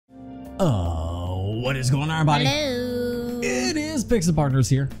Oh, what is going on, everybody? Hello. It is Pixel Partners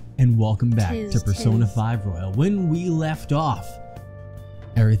here, and welcome back to Persona 5 Royal. When we left off,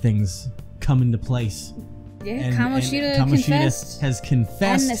 everything's come into place. Yeah, And Kamoshida has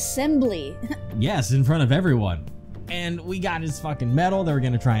confessed. an assembly. Yes, in front of everyone. And we got his fucking medal that we're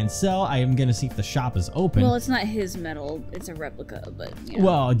gonna try and sell. I am gonna see if the shop is open. Well, it's not his medal, it's a replica, but you know.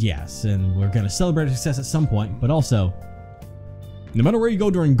 Well, yes, and we're gonna celebrate success at some point, but also, no matter where you go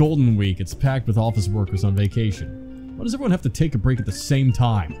during Golden Week, it's packed with office workers on vacation. Why does everyone have to take a break at the same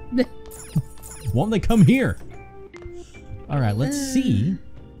time? Why don't they come here? Alright, let's see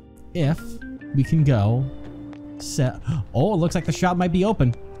if we can go set. Oh, it looks like the shop might be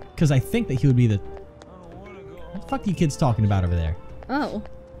open. Because I think that he would be the... What the fuck are you kids talking about over there? Oh.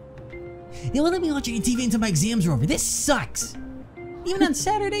 They won't let me watch any TV until my exams are over. This sucks. Even on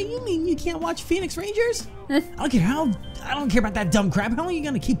Saturday, you mean you can't watch Phoenix Rangers? I don't care about that dumb crap. How long are you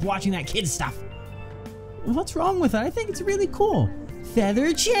gonna keep watching that kid stuff? What's wrong with it? I think it's really cool.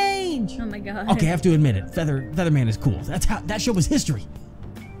 Feather change. Oh my god. Okay, I have to admit it. Featherman is cool. That's how that show was history.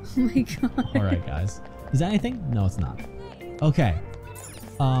 Oh my god. All right, guys. Is that anything? No, it's not. Okay.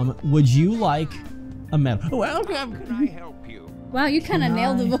 Would you like a medal? Well, can I help you? Wow, you kind of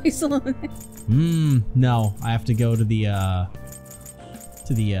nailed the voice a little bit. No. I have to go to the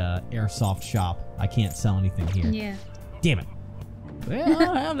airsoft shop. I can't sell anything here. Yeah. Damn it. Well,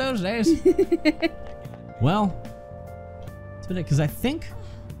 I have those days. Well, it's been it because I think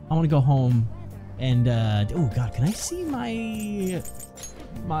I want to go home and oh god, can I see my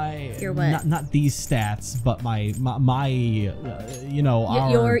your what? Not these stats, but my you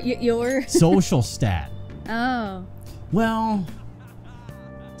know, your social stat. Oh. Well,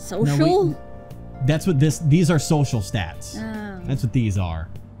 social? No, that's what these are social stats. Oh. That's what these are.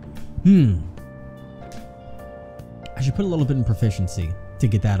 I should put a little bit in proficiency to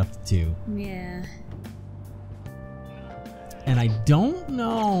get that up to 2. Yeah. And I don't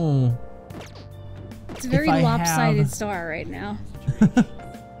know. It's a very lopsided star right now.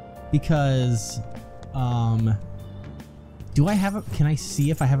 Because, do I have a, can I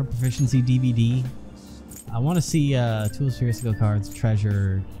see if I have a proficiency DVD? I want to see, tools, physical cards,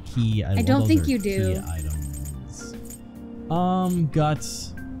 treasure, key. I don't think you do. Key items.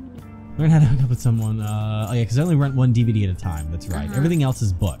 Guts. Learn how to hook up with someone. Oh yeah, because I only rent one DVD at a time. That's right. Everything else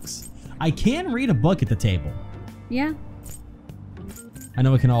is books. I can read a book at the table. Yeah. I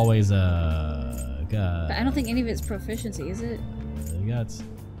know it can always, but I don't think any of it's proficiency, is it? Guts.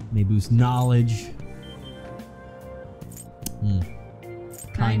 May boost knowledge.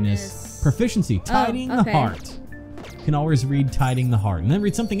 Kindness. Proficiency. Tiding the heart. Can always read Tiding the Heart. And then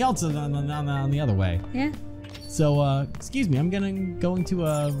read something else on the other way. Yeah. So, excuse me. I'm going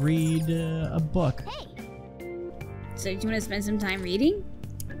to read a book. So do you want to spend some time reading?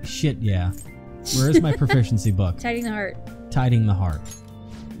 Shit, yeah. Where is my proficiency book? Tiding the Heart. Tiding the Heart.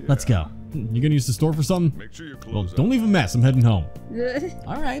 Yeah. Let's go. You gonna use the store for something? Make sure you close Well, don't leave a mess. I'm heading home.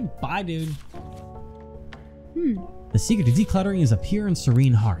 Alright, bye, dude. The secret to decluttering is a pure and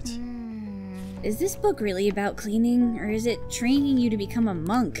serene heart. Is this book really about cleaning, or is it training you to become a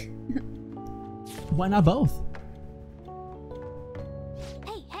monk? Why not both?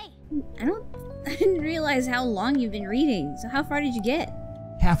 I didn't realize how long you've been reading. So how far did you get?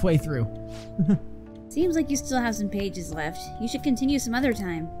 Halfway through. Seems like you still have some pages left. You should continue some other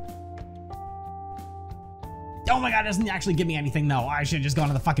time. Oh my god, it doesn't actually give me anything though. I should have just gone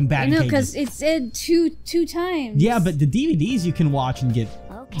to the fucking bad I know, pages. because it said two times. Yeah, but the DVDs you can watch and get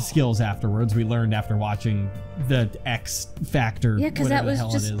skills afterwards. We learned after watching the X Factor, yeah, because that was the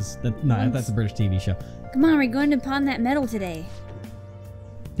hell just it is. No, that's a British TV show. Come on, we're going to pawn that medal today.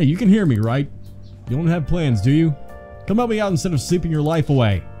 Hey, you can hear me, right? You don't have plans, do you? Come help me out instead of sleeping your life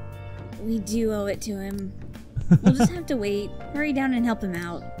away. We do owe it to him. We'll just have to wait. Hurry down and help him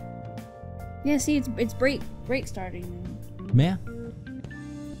out. Yeah, see, it's break starting. Man,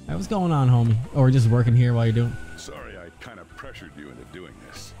 what's going on, homie? Or just working here while you're doing? Sorry, I kind of pressured you into doing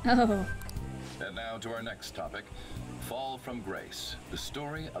this. Oh. And now to our next topic, Fall from Grace, the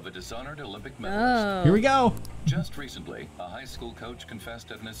story of a dishonored Olympic medalist. Oh. Here we go. Just recently, a high school coach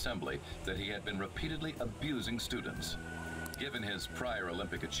confessed at an assembly that he had been repeatedly abusing students. Given his prior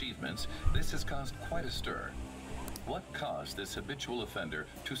Olympic achievements, this has caused quite a stir. What caused this habitual offender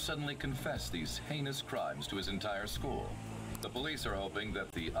to suddenly confess these heinous crimes to his entire school? The police are hoping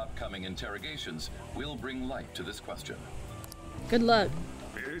that the upcoming interrogations will bring light to this question. Good luck.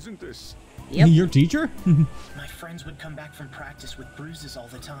 Isn't this... Yep. Your teacher? My friends would come back from practice with bruises all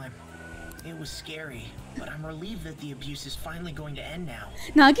the time. It was scary, but I'm relieved that the abuse is finally going to end now.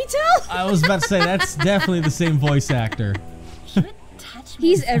 Nagito? I was about to say, that's definitely the same voice actor. touch me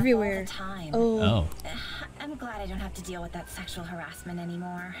He's and stuff everywhere. all the time. Oh. I'm glad I don't have to deal with that sexual harassment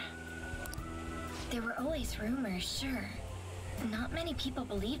anymore. There were always rumors, sure. Not many people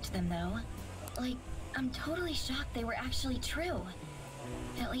believed them, though. Like, I'm totally shocked they were actually true.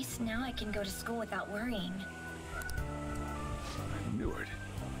 At least now I can go to school without worrying. I knew it.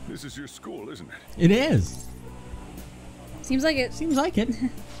 This is your school, isn't it? It is. Seems like it. Seems like it.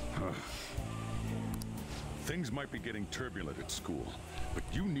 Things might be getting turbulent at school, but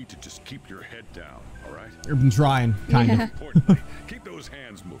you need to just keep your head down, all right? I've been trying, kind of. Importantly, keep those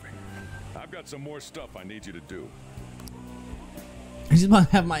hands moving. I've got some more stuff I need you to do. I just want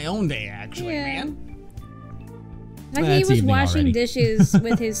to have my own day, actually, Yeah. man. Like Well, he it's was evening washing already. dishes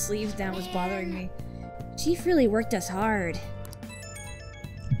with his sleeves down was bothering me. Chief really worked us hard.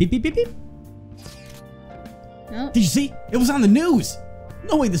 Beep, beep, beep, beep. Oh, Did you see? It was on the news.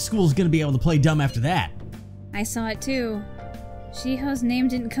 No way the school's gonna be able to play dumb after that. I saw it too. Shiho's name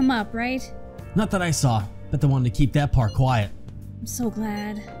didn't come up, right? Not that I saw, but they wanted to keep that part quiet. I'm so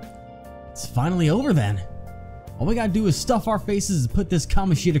glad. It's finally over then. All we gotta do is stuff our faces and put this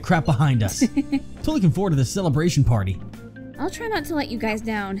Kamoshida crap behind us. So looking forward to the celebration party. I'll try not to let you guys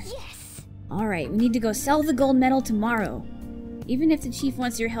down. Yes! Alright, we need to go sell the gold medal tomorrow. Even if the chief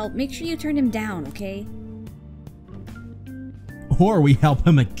wants your help, make sure you turn him down, okay? Or we help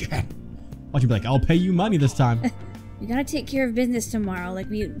him again. Watch you be like, I'll pay you money this time. We gotta take care of business tomorrow, like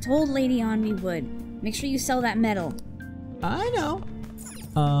we told Lady On we would. Make sure you sell that medal. I know.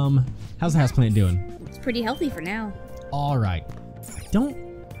 How's the houseplant doing? It's pretty healthy for now. Alright. I don't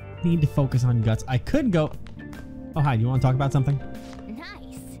need to focus on guts. I could go... Oh, hi, do you want to talk about something?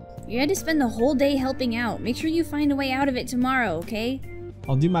 Nice. You had to spend the whole day helping out. Make sure you find a way out of it tomorrow, okay?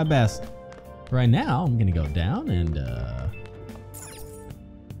 I'll do my best. Right now, I'm gonna go down and,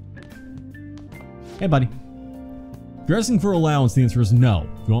 Hey, buddy. If you're asking for allowance, the answer is no.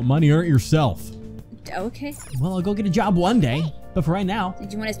 If you want money, earn it yourself. Okay. Well, I'll go get a job one day. But for right now,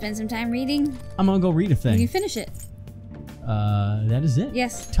 Did you want to spend some time reading? I'm gonna go read a thing. You finish it. That is it.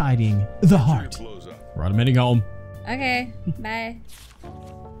 Yes. Tidying the heart. Close up. We're on a minute home. Okay. Bye.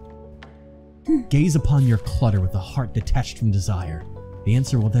 Gaze upon your clutter with a heart detached from desire. The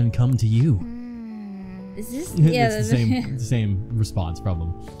answer will then come to you. Is this? It's the same response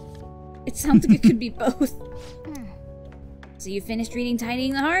problem. It sounds like it could be both. So you finished reading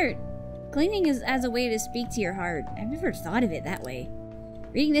Tidying the Heart. Cleaning is as a way to speak to your heart. I've never thought of it that way.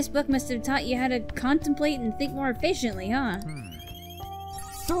 Reading this book must have taught you how to contemplate and think more efficiently, huh?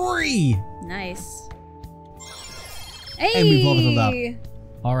 3! Nice. Hey! And we've leveled it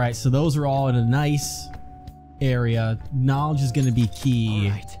up. Alright, so those are all in a nice area. Knowledge is going to be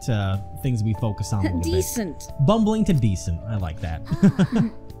key to things we focus on a little Decent. bit. Bumbling to decent. I like that.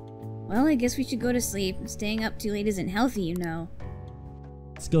 Well, I guess we should go to sleep. Staying up too late isn't healthy, you know.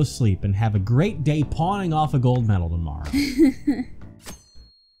 Let's go sleep and have a great day pawning off a gold medal tomorrow.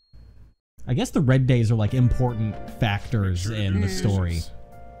 I guess the red days are like important factors in the story.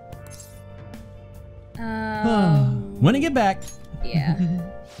 When I get back. Yeah.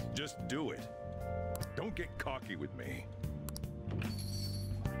 Just do it. Don't get cocky with me.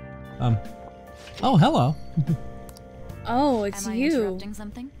 Oh, hello. Oh, it's Am I you. interrupting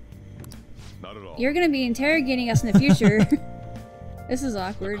something? Not at all. You're gonna be interrogating us in the future. This is The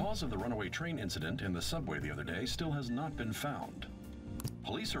awkward. cause of the runaway train incident in the subway the other day still has not been found.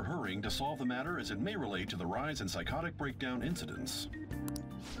 Police are hurrying to solve the matter as it may relate to the rise in psychotic breakdown incidents.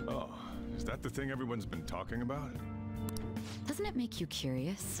 Oh, is that the thing everyone's been talking about? Doesn't it make you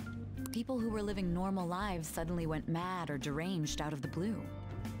curious? People who were living normal lives suddenly went mad or deranged out of the blue.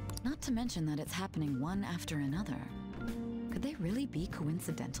 Not to mention that it's happening one after another. Could they really be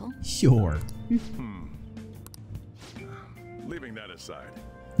coincidental? Sure. Leaving that aside,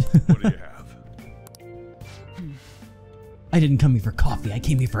 what do you have? I didn't come here for coffee. I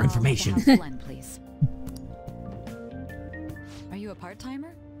came here for information. I'll have the house blend, please. Are you a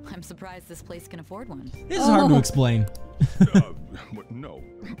part-timer? I'm surprised this place can afford one. This is hard to explain. No,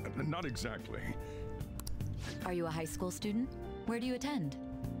 not exactly. Are you a high school student? Where do you attend?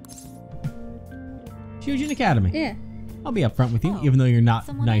 Shujin Academy. Yeah. I'll be upfront with you, Oh, even though you're not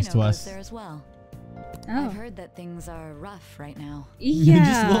someone nice I to know us. goes there as well. Oh. I've heard that things are rough right now. Yeah.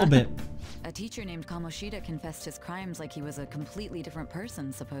 Just a little bit. A teacher named Kamoshida confessed his crimes like he was a completely different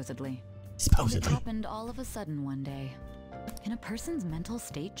person, supposedly. It Supposedly. happened all of a sudden one day. Can a person's mental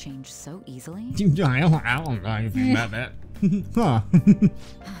state change so easily? I don't know anything about that. Huh.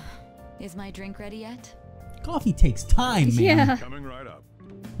 Is my drink ready yet? Coffee takes time, man. Yeah. Coming right up.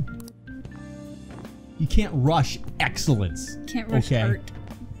 You can't rush excellence. Can't rush art.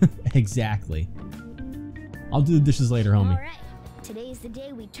 Exactly. I'll do the dishes later, homie. All right. Today's the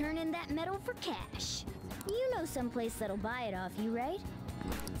day we turn in that metal for cash. You know someplace that'll buy it off you, right?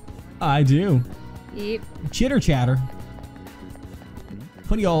 I do. Yep. Chitter chatter.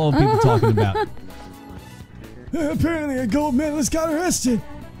 What are y'all old people talking about? Apparently a gold medalist got arrested.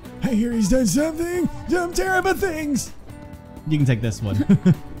 I hear he's done something, dumb, terrible things. You can take this one.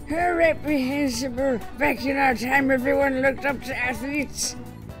 How reprehensible. Back in our time, everyone looked up to athletes.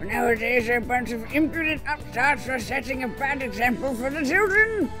 But nowadays, a bunch of impudent upstarts are setting a bad example for the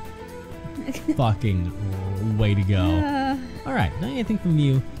children. Fucking way to go. All right, not anything from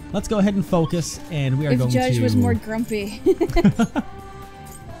you. Let's go ahead and focus, and we are going to... If Judge was more grumpy.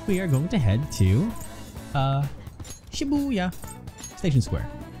 We are going to head to Shibuya Station Square.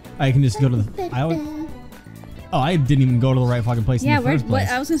 I can just go to the... I didn't even go to the right fucking place in the first place.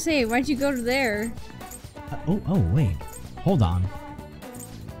 I was gonna say, why'd you go to there? Oh, wait. Hold on.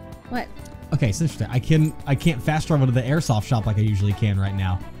 What? Okay, it's interesting. I can't fast travel to the airsoft shop like I usually can right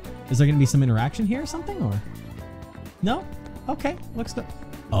now. Is there gonna be some interaction here or something, or? No? Okay, looks good.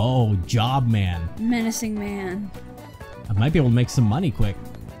 Oh, job man. Menacing man. I might be able to make some money quick.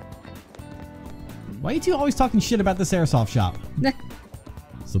 Why are you two always talking shit about this airsoft shop?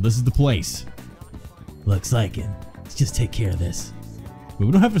 So this is the place. Looks like it. Let's just take care of this. But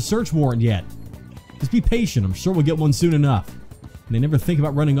we don't have a search warrant yet. Just be patient. I'm sure we'll get one soon enough. And they never think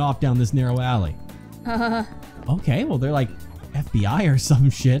about running off down this narrow alley. Okay, well they're like FBI or some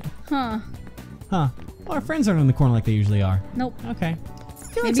shit. Huh. Well, our friends aren't in the corner like they usually are. Nope. Okay.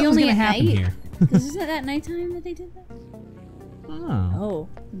 I feel like Maybe only gonna at happen night? here. Because isn't that nighttime that they did that? Oh. Oh,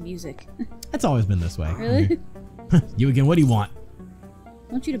 music. It's always been this way. Really? You again, what do you want?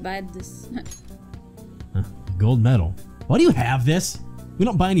 I want you to buy this. Gold medal. Why do you have this? We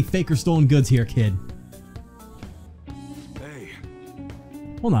don't buy any fake or stolen goods here, kid. Hey.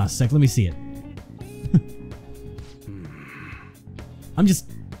 Hold on a sec, let me see it. I'm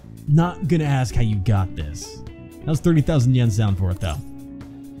just not gonna ask how you got this. How's 30,000 yen sound for it, though?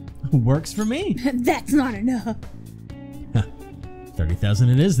 Works for me. That's not enough. 30,000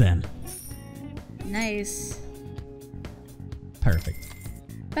 it is, then. Nice. Perfect.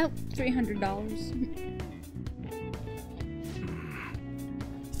 About $300.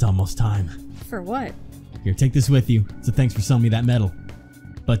 It's almost time. For what? Here, take this with you. So thanks for selling me that medal.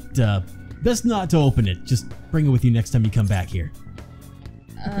 But, best not to open it. Just bring it with you next time you come back here.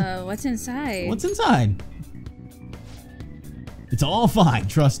 What's inside? What's inside? It's all fine,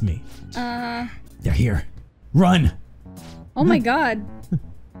 trust me. They're here. Run! Oh my god.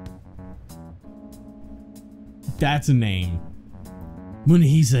 That's a name.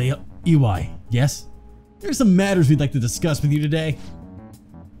 Munihisa Iwai, yes? There's some matters we'd like to discuss with you today.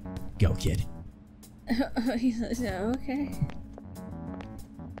 Go, kid. Okay.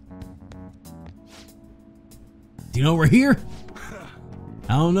 Do you know we're here?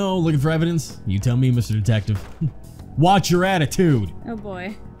 I don't know, looking for evidence? You tell me, Mr. Detective. Watch your attitude. Oh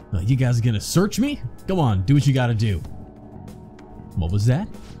boy. You guys gonna search me? Go on, do what you gotta do. What was that?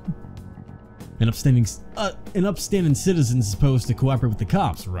 An upstanding citizen's supposed to cooperate with the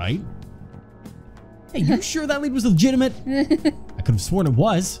cops, right? Hey, you sure that lead was legitimate? I could have sworn it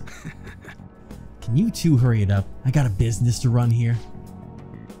was. Can you two hurry it up? I got a business to run here.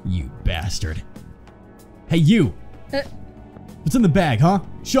 You bastard. Hey, you! What's in the bag, huh?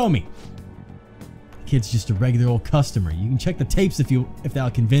 Show me! The kid's just a regular old customer. You can check the tapes if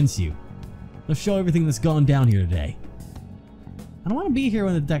that'll convince you. They'll show everything that's gone down here today. I don't want to be here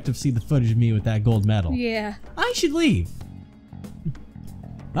when the detectives see the footage of me with that gold medal. Yeah. I should leave.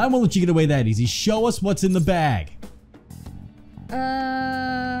 I won't let you get away that easy. Show us what's in the bag.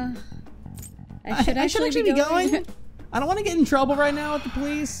 I should actually be going. I don't want to get in trouble right now with the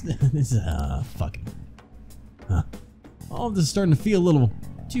police. This is fucking. All of this is starting to feel a little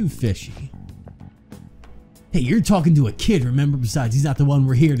too fishy. Hey, you're talking to a kid, remember? Besides, he's not the one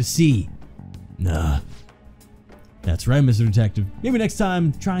we're here to see. Nah. That's right, Mr. Detective. Maybe next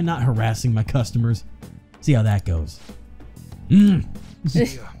time, try not harassing my customers. See how that goes.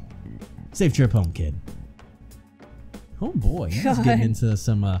 Safe trip home, kid. Oh boy, he's getting into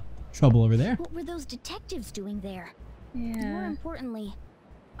some trouble over there. What were those detectives doing there? Yeah. More importantly,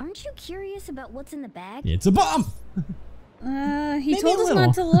 aren't you curious about what's in the bag? It's a bomb! He told us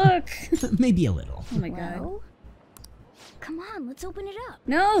not to look. Maybe a little. Oh my god. Well, come on, let's open it up.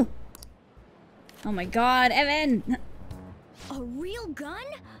 No! Oh my god, Evan! A real gun?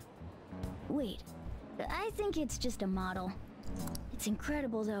 Wait, I think it's just a model. It's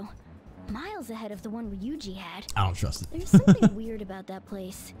incredible though. Miles ahead of the one Ryuji had. I don't trust it. There's something weird about that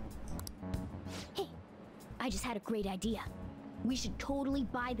place. Hey, I just had a great idea. We should totally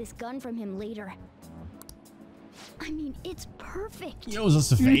buy this gun from him later. I mean, it's perfect. He owes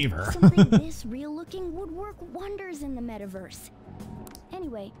us a favor. Something this real looking would work wonders in the metaverse.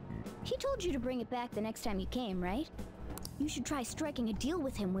 Anyway, he told you to bring it back the next time you came, right? You should try striking a deal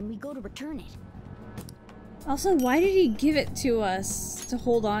with him when we go to return it. Also, why did he give it to us to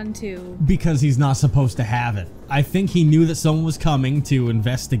hold on to? Because he's not supposed to have it. I think he knew that someone was coming to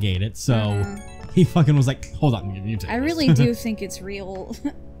investigate it, so he fucking was like, hold on, you take I this. really do think it's real.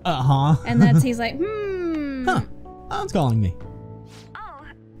 Uh-huh. And that's, he's like, Huh. Someone's calling me. Oh,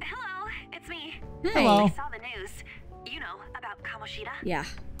 hello, it's me. Hi. Hello. I saw the news. You know, about Kamoshida. Yeah.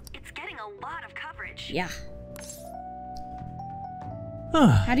 It's getting a lot of coverage. Yeah. How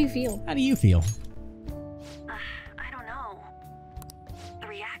How do you feel? do you feel? I don't know. The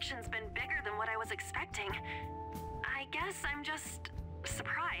reaction's been bigger than what I was expecting. I guess I'm just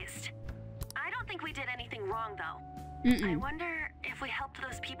surprised. I don't think we did anything wrong, though. I wonder if we helped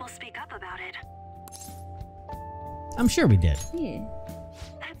those people speak up about it. I'm sure we did. Yeah.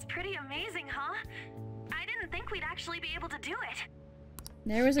 That's pretty amazing, huh? I didn't think we'd actually be able to do it.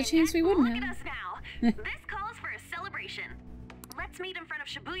 There was a chance we wouldn't Look at have. us now. This calls for a celebration. Let's meet in front of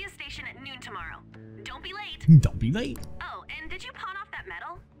Shibuya Station at noon tomorrow. Don't be late. Don't be late. Oh, and did you pawn off that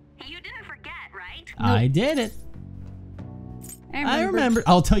medal? You didn't forget, right? I did it. I I remember.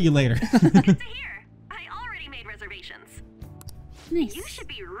 I'll tell you later. Good to hear. I already made reservations. Nice. You should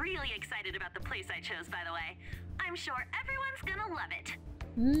be really excited about the place I chose, by the way. I'm sure everyone's gonna love it.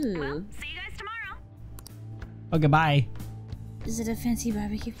 Well, Ooh. see you guys tomorrow. Oh, goodbye. Is it a fancy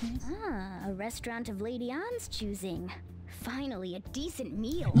barbecue place? Ah, a restaurant of Lady Ann's choosing. Finally, a decent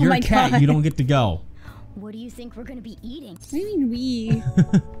meal. You're my a cat. God. You don't get to go. What do you think we're gonna be eating? What do you mean we?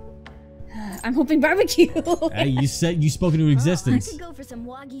 I'm hoping barbecue. Hey, you said you spoke into I existence. could go for some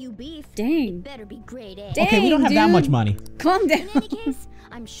Wagyu beef. Dang. Better be grade A. Dang. Okay, we don't have that dude. much money. Calm down. In any case,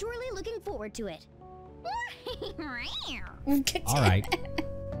 I'm surely looking forward to it. All right.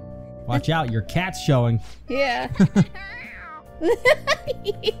 Watch out, your cat's showing. Yeah.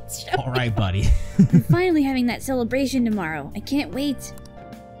 It's showing. All right, buddy. I'm finally having that celebration tomorrow. I can't wait.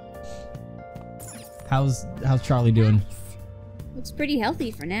 How's Charlie doing? Looks pretty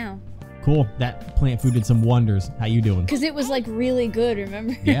healthy for now. Cool. That plant food did some wonders. How you doing? Because it was like really good,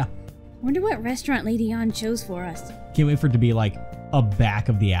 remember? Yeah. Wonder what restaurant Lady Ann chose for us. Can't wait for it to be like a back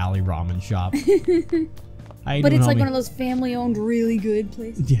of the alley ramen shop. How you But doing, it's like homie? one of those family owned really good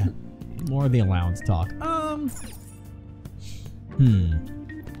places. Yeah. More of the allowance talk. I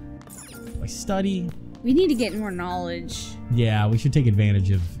study. We need to get more knowledge. Yeah, we should take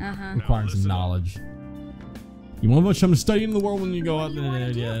advantage of acquiring some knowledge. You want to know something to study in the world when you go out there?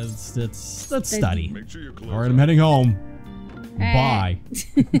 Yeah, let's study. Make sure your clothes All right, I'm heading home. Bye.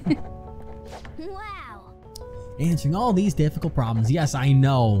 Wow. Answering all these difficult problems. Yes, I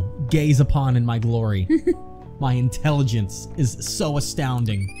know. Gaze upon in my glory. My intelligence is so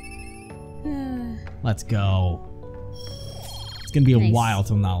astounding. Let's go. It's gonna be a Nice. while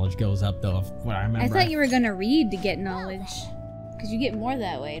till knowledge goes up, though. If what I remember. I thought you were gonna read to get knowledge. Because you get more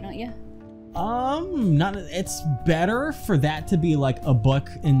that way, don't you? Not. It's better for that to be like a book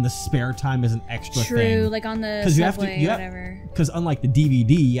in the spare time as an extra True, thing. like on the Because subway, whatever. Because unlike the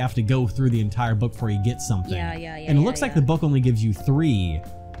DVD, you have to go through the entire book before you get something. Yeah. And it looks like the book only gives you 3,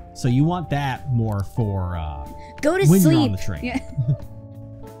 so you want that more for Go to when sleep. you're on the train. Yeah.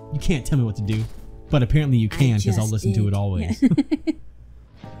 You can't tell me what to do, but apparently you can because I'll just listen to did. it always.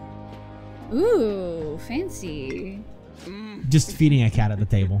 Ooh, fancy. Just feeding a cat at the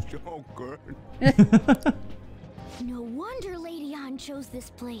table. Oh, good. No wonder Lady Ann chose this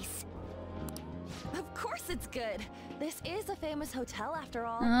place. Of course it's good. This is a famous hotel after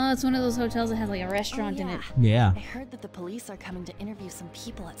all. Oh, it's one of those hotels that has like a restaurant in it. Yeah. I heard that the police are coming to interview some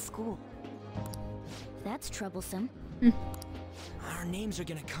people at school. That's troublesome. Our names are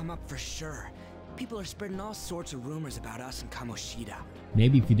gonna come up for sure. People are spreading all sorts of rumors about us and Kamoshida.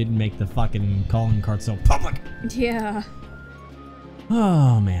 Maybe if you didn't make the fucking calling card so public. Yeah.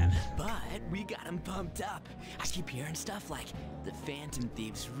 Oh, man. But we got him pumped up. I keep hearing stuff like the Phantom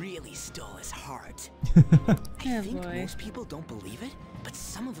Thieves really stole his heart. I Oh, think boy. most people don't believe it, but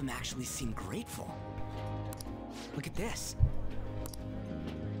some of them actually seem grateful. Look at this.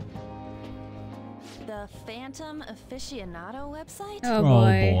 The Phantom Aficionado website? Oh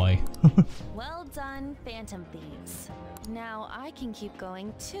boy. Well done, Phantom Thieves. Now I can keep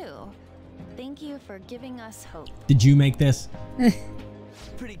going too. Thank you for giving us hope. Did you make this?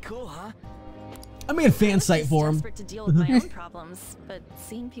 Pretty cool, huh? I made a fan site for him. Desperate to deal with my own problems, but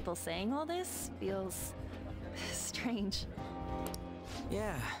seeing people saying all this feels strange.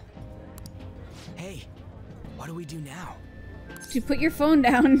 Yeah. Hey, what do we do now? You put your phone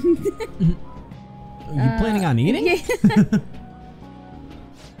down. Are you planning on eating? Yeah.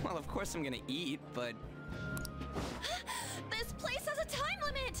 Well, of course I'm gonna eat, but... This place has a time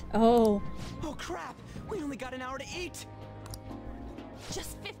limit! Oh. Oh crap! We only got an hour to eat!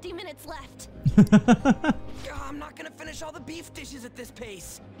 Just 50 minutes left. I'm not gonna finish all the beef dishes at this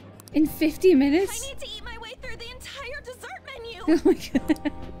pace. In 50 minutes? I need to eat my way through the entire dessert menu. Oh my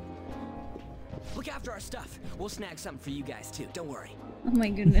god. Look after our stuff. We'll snag something for you guys too, don't worry. Oh my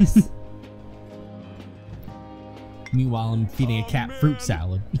goodness. Meanwhile, I'm feeding a cat fruit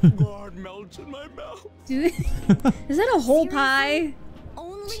salad. God melts in my mouth. Is that a whole pie?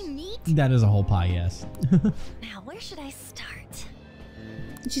 Only meat? That is a whole pie, yes. Now, where should I start?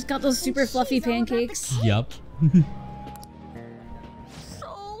 She's got those super fluffy pancakes. Yup.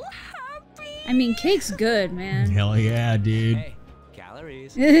 So happy. I mean, cake's good, man. Hell yeah, dude. Hey,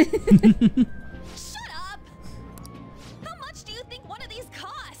 calories. Shut up! How much do you think one of these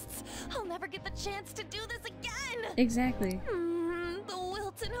costs? I'll never get the chance to do this again. Exactly. The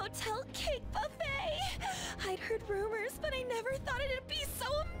Wilton Hotel Cake Buffet. I'd heard rumors, but I never thought it'd be so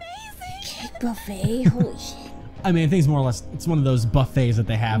amazing. Cake buffet? Holy shit. I mean, I think it's more or less, it's one of those buffets that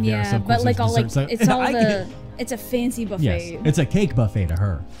they have there. Yeah, So of but course like there's all like, dessert, so it's all I the, it's a fancy buffet. Yes, it's a cake buffet to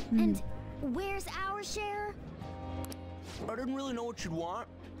her. And where's our share? I didn't really know what you'd want,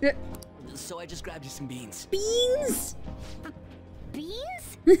 Uh, so I just grabbed you some beans. Beans?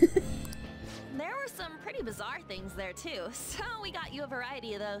 Beans? There were some pretty bizarre things there too, so we got you a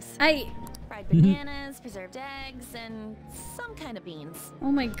variety of those. Fried Mm-hmm. bananas, preserved eggs, and some kind of beans.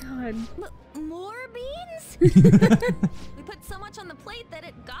 Oh my god. More beans? We put so much on the plate that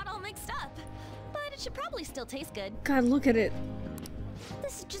it got all mixed up. But it should probably still taste good. God, look at it.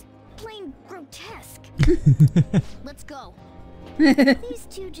 This is just plain grotesque. Let's go. These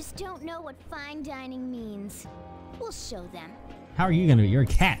two just don't know what fine dining means. We'll show them. How are you gonna? You're a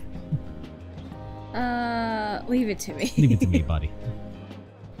cat. Leave it to me. Leave it to me, buddy.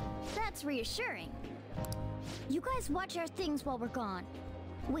 That's reassuring. You guys watch our things while we're gone.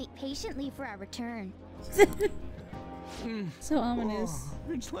 Wait patiently for our return. So ominous.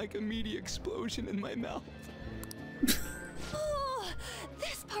 Oh, it's like a meaty explosion in my mouth. Oh,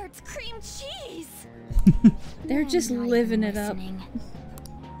 this part's cream cheese. They're just I'm not living even it up. listening.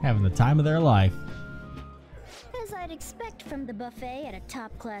 Having the time of their life. As I'd expect from the buffet at a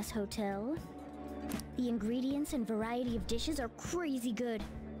top-class hotel. The ingredients and variety of dishes are crazy good.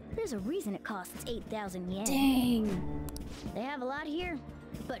 There's a reason it costs 8,000 yen. Dang. They have a lot here,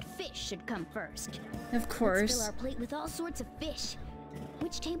 but fish should come first. Of Let's fill course. our plate with all sorts of fish.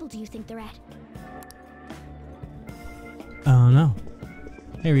 Which table do you think they're at? Oh no.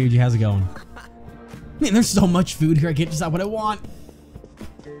 Hey Ryuji, how's it going? Man, there's so much food here, I can't decide what I want.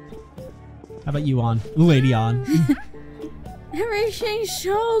 How about you, On? Lady On. Everything's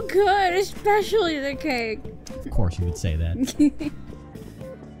so good, especially the cake. Of course you would say that.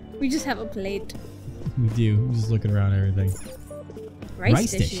 We just have a plate. We do. We're just looking around everything.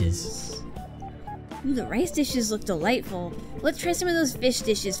 Rice dishes. Ooh, the rice dishes look delightful. Let's try some of those fish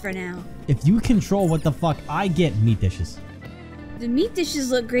dishes for now. If you control what the fuck, I get meat dishes. The meat dishes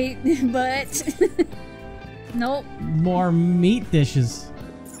look great, but... Nope. More meat dishes.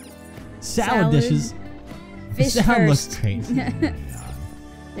 Salad dishes. Fish Salad first. looks great.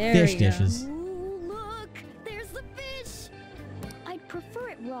 There Fish we go. dishes. Ooh, look! There's the fish! I'd prefer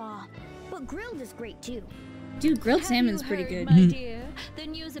it raw, but grilled is great too. Dude, grilled Have salmon's you pretty heard, good. My dear, the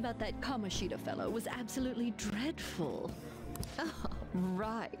news about that Kamoshida fellow was absolutely dreadful. Oh,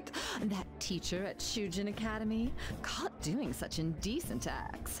 right. That teacher at Shujin Academy, caught doing such indecent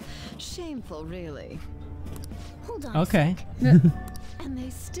acts. Shameful, really. Hold on. Okay. And they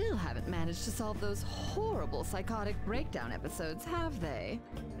still haven't managed to solve those horrible psychotic breakdown episodes, have they?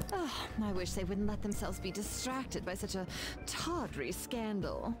 Oh, I wish they wouldn't let themselves be distracted by such a tawdry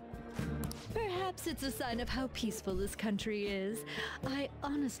scandal. Perhaps it's a sign of how peaceful this country is. I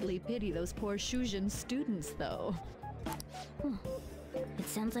honestly pity those poor Shujin students, though. It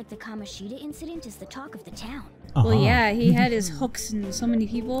sounds like the Kamoshida incident is the talk of the town. Well, yeah, he had his hooks in so many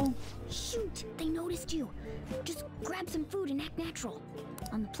people. Shoot, they noticed you. Just grab some food and act natural.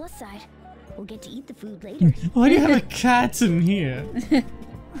 On the plus side, we'll get to eat the food later. Why do you have a cat in here?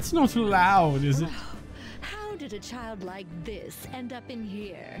 It's not allowed, is it? How did a child like this end up in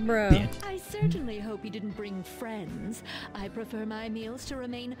here? Bro. Bitch. I certainly hope you didn't bring friends. I prefer my meals to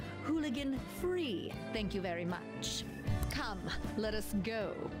remain hooligan-free. Thank you very much. Come, let us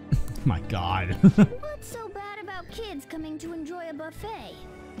go. My god. What's so bad about kids coming to enjoy a buffet?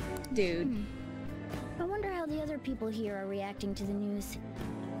 Dude. I wonder how the other people here are reacting to the news.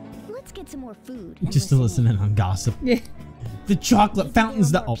 Let's get some more food. And Just to listen in on gossip. Yeah. The chocolate fountains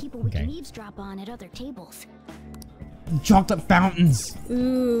that. Oh, people we can okay. eavesdrop on at other tables. Chocolate fountains.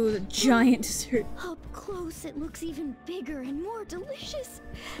 Ooh, the giant dessert. Up close, it looks even bigger and more delicious.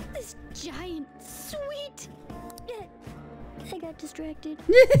 This giant sweet. I got distracted.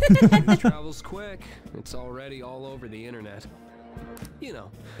 Travels quick. It's already all over the internet. You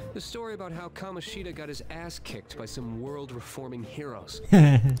know, the story about how Kamoshida got his ass kicked by some world-reforming heroes.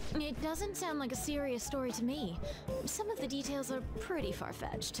 It doesn't sound like a serious story to me. Some of the details are pretty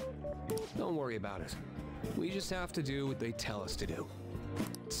far-fetched. Don't worry about it. We just have to do what they tell us to do.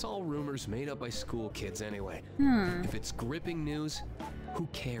 It's all rumors made up by school kids anyway. If it's gripping news, who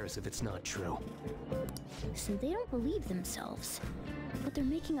cares if it's not true? So they don't believe themselves, but they're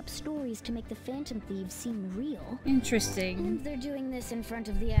making up stories to make the Phantom Thieves seem real. Interesting. And they're doing this in front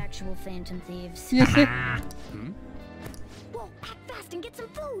of the actual Phantom Thieves. Whoa, act fast and get some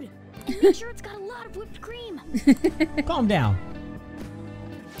food! And make sure it's got a lot of whipped cream! Calm down.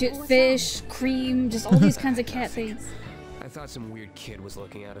 Get fish, cream, just all these kinds of cat things. I thought some weird kid was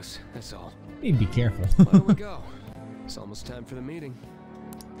looking at us, that's all. Need to be careful. Why don't we go? It's almost time for the meeting.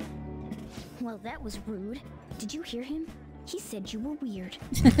 Well, that was rude. Did you hear him? He said you were weird.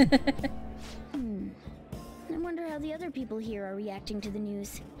 I wonder how the other people here are reacting to the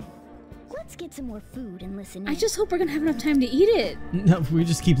news. Let's get some more food and listen in. I just hope we're gonna have enough time to eat it. No, if we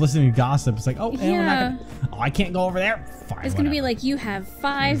just keep listening to gossip. It's like, oh, Yeah. we're not gonna, oh, I can't go over there. Fine, It's gonna be whatever. like, you have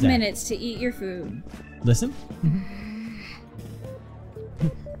 5 minutes to eat your food. Listen.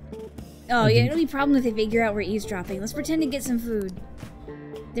 Oh, yeah, it'll be a problem if they figure out we're eavesdropping. Let's pretend to get some food.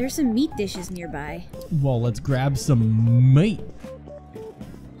 There's some meat dishes nearby. Well, let's grab some meat.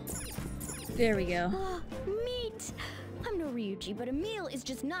 There we go. Meat! I'm no Ryuji, but a meal is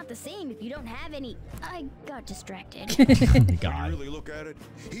just not the same if you don't have any. I got distracted. Oh my When God. you really look at it,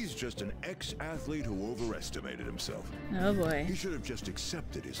 he's just an ex-athlete who overestimated himself. Oh boy. He should have just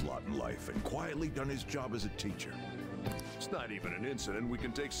accepted his lot in life and quietly done his job as a teacher. It's not even an incident we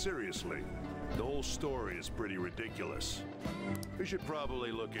can take seriously. The whole story is pretty ridiculous. We should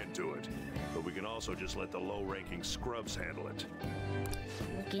probably look into it, but we can also just let the low-ranking scrubs handle it.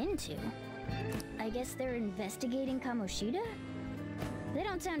 Look into? I guess they're investigating Kamoshida? They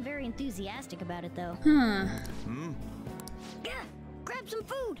don't sound very enthusiastic about it, though. Huh. Gah! Grab some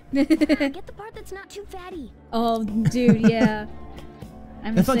food! Get the part that's not too fatty. Oh, dude, yeah.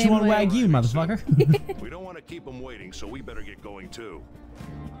 I'm I the thought you same wanted way. Wagyu, motherfucker. We don't want to keep him waiting, so we better get going too.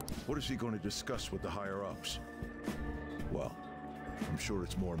 What is he going to discuss with the higher-ups? Well, I'm sure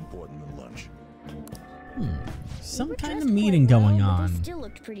it's more important than lunch. Some kind of meeting going But on. they still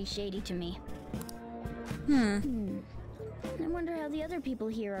looked pretty shady to me. I wonder how the other people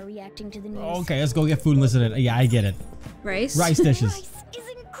here are reacting to the news. Okay, let's go get food and listen to it. Yeah, I get it. Rice? Rice dishes. Rice is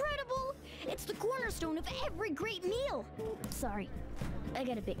incredible! It's the cornerstone of every great meal! Sorry, I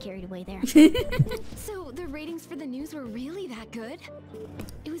got a bit carried away there. So the ratings for the news were really that good?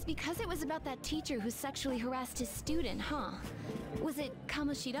 It was because it was about that teacher who sexually harassed his student, huh? Was it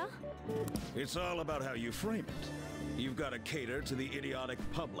Kamoshida? It's all about how you frame it. You've got to cater to the idiotic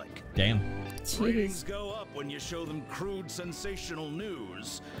public. Damn. Ratings go up when you show them crude, sensational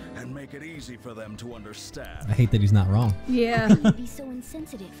news and make it easy for them to understand. I hate that he's not wrong. Yeah. How can you be so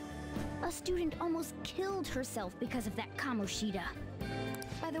insensitive? A student almost killed herself because of that Kamoshida.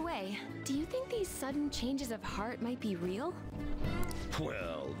 By the way, do you think these sudden changes of heart might be real?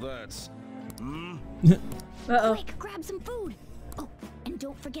 Well, that's... Uh-oh. Quick, grab some food! Oh, and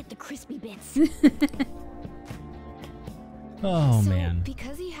don't forget the crispy bits. Oh, so, man.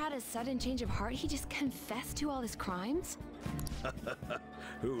 because he had a sudden change of heart, he just confessed to all his crimes?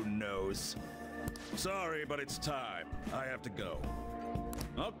 Who knows? Sorry, but it's time. I have to go.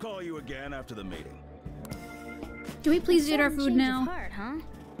 I'll call you again after the meeting. Can we please eat our Sudden food change now? of heart, huh?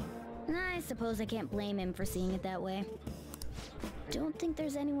 I suppose I can't blame him for seeing it that way. Don't think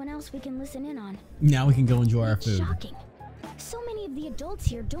there's anyone else we can listen in on. Now we can go enjoy our food. Shocking. So many of the adults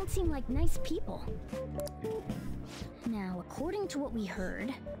here don't seem like nice people. Now, according to what we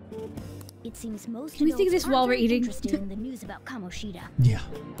heard, it seems most Can we think of adults this while aren't we're very eating? interested in the news about Kamoshida. Yeah.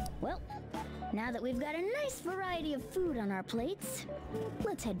 Well, now that we've got a nice variety of food on our plates,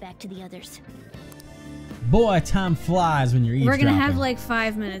 let's head back to the others. Boy, time flies when you're We're eavesdropping. gonna have like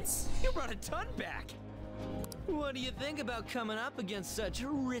 5 minutes. You brought a ton back. What do you think about coming up against such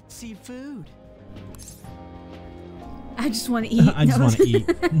ritzy food? I just want to eat. I just want to eat.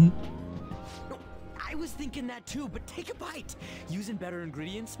 I was thinking that too, but take a bite. Using better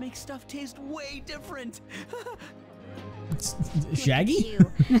ingredients makes stuff taste way different. Shaggy?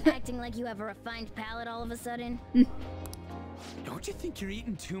 You, acting like you have a refined palate all of a sudden. Don't you think you're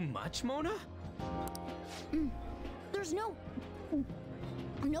eating too much, Mona? They're there's no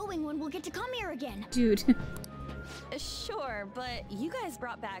knowing when we'll get to come here again. Dude. Sure, but you guys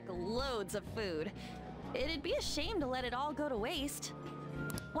brought back loads of food. It'd be a shame to let it all go to waste.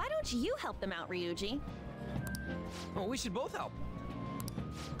 Why don't you help them out, Ryuji? Well, we should both help.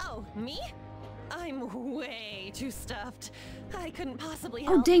 Oh, me? I'm way too stuffed. I couldn't possibly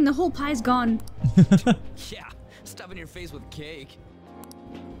help. Oh dang, the whole pie's gone. Yeah, stuffing your face with cake.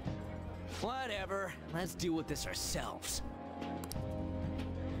 Whatever, let's deal with this ourselves.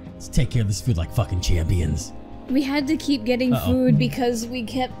 Let's take care of this food like fucking champions. We had to keep getting food because we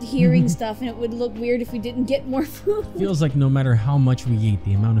kept hearing stuff and it would look weird if we didn't get more food. Feels like no matter how much we eat,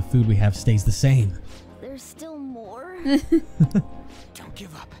 the amount of food we have stays the same. There's still more? Don't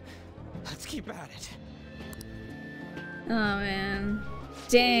give up. Let's keep at it. Oh man.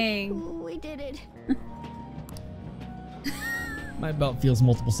 Dang. We did it. My belt feels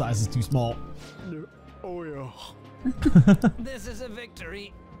multiple sizes too small. Oh yeah. This is a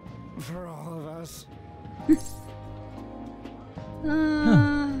victory for all of us.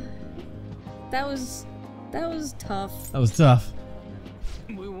 That was tough. That was tough.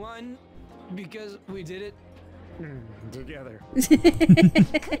 We won because we did it together.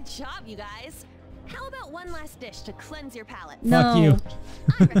 Good job, you guys. How about one last dish to cleanse your palate? Fuck you.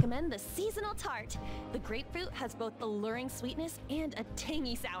 I recommend the seasonal tart. The grapefruit has both alluring sweetness and a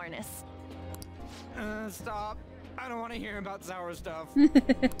tangy sourness. Stop. I don't want to hear about sour stuff.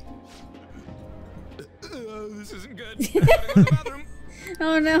 This isn't good. I gotta go to the bathroom.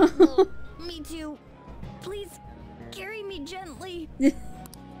 Oh no. Me too. Please carry me gently.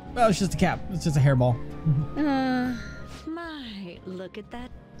 Oh, it's just a cap. It's just a hairball. My, look at that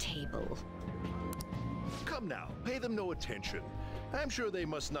table. Come now, pay them no attention. I'm sure they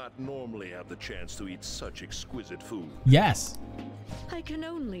must not normally have the chance to eat such exquisite food. Yes. I can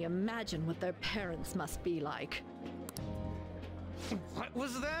only imagine what their parents must be like. What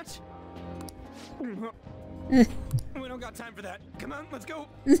was that? We don't got time for that. Come on, let's go.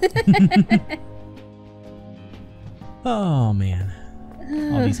 Oh man.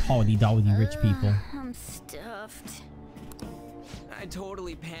 All these holly-dolly rich people. I'm stuffed. I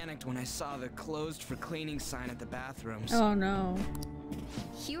totally panicked when I saw the closed for cleaning sign at the bathrooms. Oh no.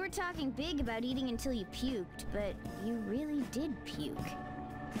 You were talking big about eating until you puked, but you really did puke.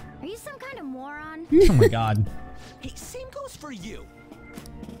 Are you some kind of moron? Oh my god. Hey, same goes for you.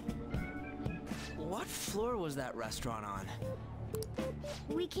 What floor was that restaurant on?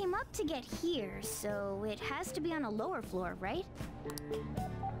 We came up to get here, so it has to be on a lower floor, right?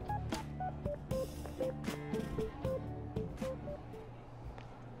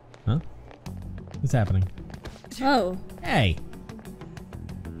 Huh? What's happening? Oh. Hey.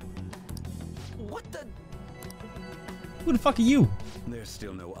 What the? Who the fuck are you? There's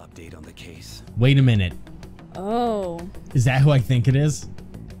still no update on the case. Wait a minute. Oh. Is that who I think it is?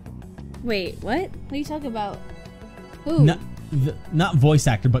 Wait, what? What are you talking about? Who? Not voice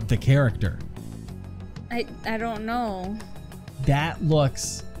actor, but the character. I don't know. That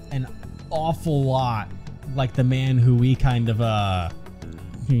looks an awful lot like the man who we kind of,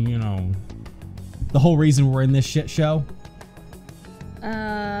 you know, the whole reason we're in this shit show.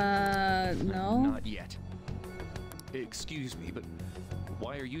 No. Not yet. Excuse me, but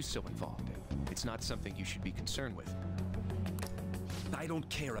why are you so involved? It's not something you should be concerned with. I don't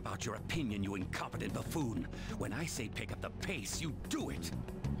care about your opinion, you incompetent buffoon. When I say pick up the pace, you do it.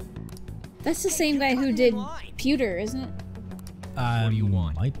 That's the same guy who did Pewter, isn't it? What do you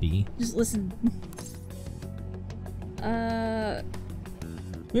want? Might be. Just listen.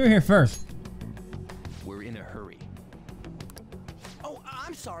 We were here first. We're in a hurry. Oh,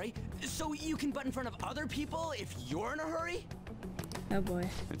 I'm sorry. So you can butt in front of other people if you're in a hurry? Oh boy.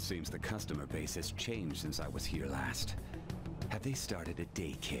 It seems the customer base has changed since I was here last. Have they started a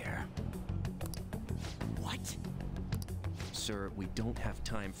daycare? What? Sir, we don't have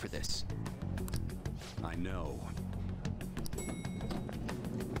time for this. I know.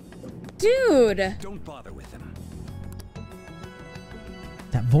 Dude! Don't bother with him.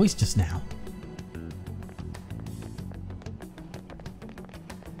 That voice just now.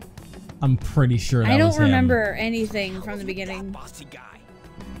 I'm pretty sure that I don't was him. remember anything from the beginning. Bossy guy.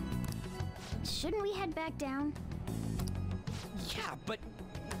 Shouldn't we head back down? Yeah, but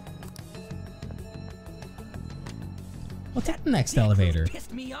What's at the next elevator?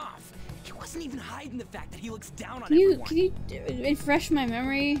 pissed me off. He wasn't even hiding the fact that he looks down on Can you everyone. refresh my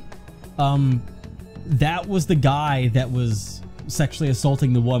memory? That was the guy that was sexually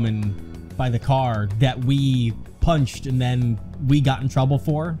assaulting the woman by the car that we punched and then we got in trouble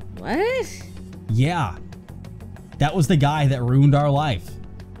for. What? Yeah. That was the guy that ruined our life.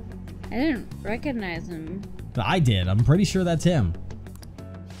 I didn't recognize him. I did. I'm pretty sure that's him.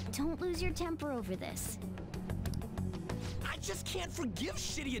 Don't lose your temper over this. I just can't forgive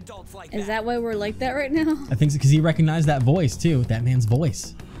shitty adults like that. Is that why we're like that right now? I think it's because he recognized that voice too. That man's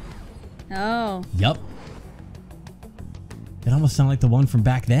voice. Oh. Yup. It almost sounded like the one from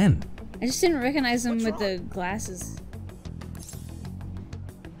back then. I just didn't recognize him with the glasses.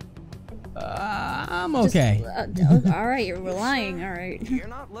 I'm okay. Alright, you're lying. Alright. You're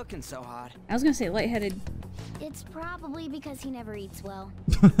not looking so hot. I was gonna say lightheaded. It's probably because he never eats well.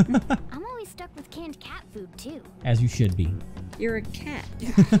 I'm always stuck with canned cat food too. As you should be. You're a cat.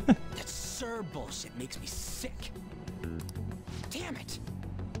 Yeah, that Sir bullshit makes me sick. Damn it.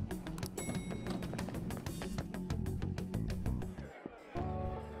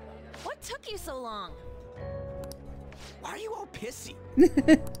 What took you so long? Why are you all pissy?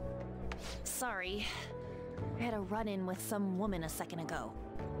 Sorry. I had a run-in with some woman a second ago.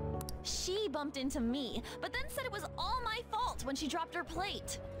 She bumped into me, but then said it was all my fault when she dropped her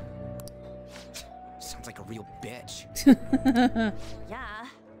plate. Sounds like a real bitch. Yeah.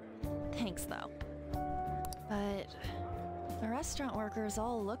 Thanks, though. But the restaurant workers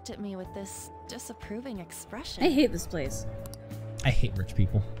all looked at me with this disapproving expression. I hate this place. I hate rich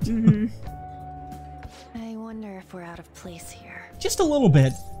people. Mm-hmm. I wonder if we're out of place here. Just a little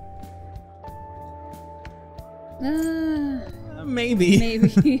bit. Maybe.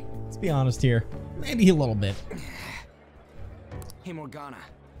 Maybe. Let's be honest here. Maybe a little bit. Hey, Morgana.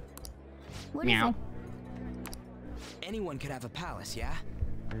 What is it? Anyone could have a palace, yeah?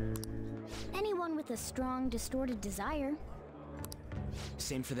 Anyone with a strong, distorted desire.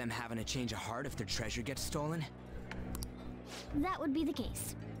 Same for them having a change of heart if their treasure gets stolen? That would be the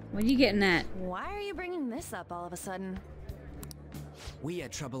case. What are you getting at? Why are you bringing this up all of a sudden? We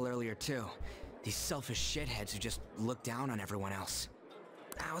had trouble earlier, too. These selfish shitheads who just look down on everyone else.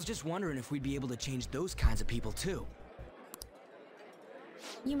 I was just wondering if we'd be able to change those kinds of people, too.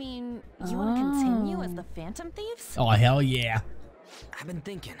 You mean you want to continue as the Phantom Thieves? Oh, hell yeah. I've been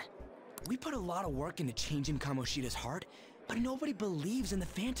thinking. We put a lot of work into changing Kamoshida's heart, but nobody believes in the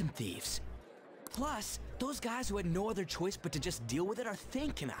Phantom Thieves. Plus, those guys who had no other choice but to just deal with it are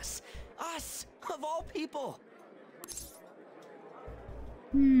thanking us. Us, of all people.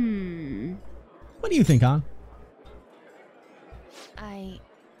 What do you think, Han? I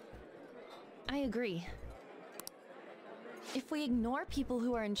agree. If we ignore people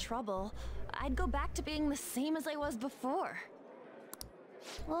who are in trouble, I'd go back to being the same as I was before.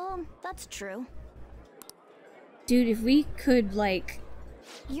 Well, that's true. Dude, if we could, like...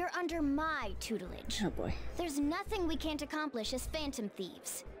 You're under my tutelage. Oh boy. There's nothing we can't accomplish as Phantom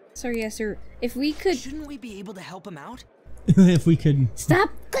Thieves. Sorry, yes, sir. If we could... Shouldn't we be able to help him out? If we could... Stop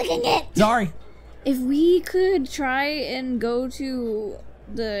clicking it! Sorry. If we could try and go to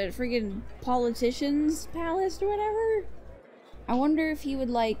the friggin' politician's palace or whatever, I wonder if he would,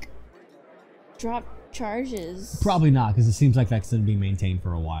 like, drop charges. Probably not, because it seems like that's going to be maintained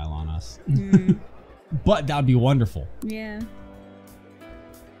for a while on us. But that would be wonderful. Yeah.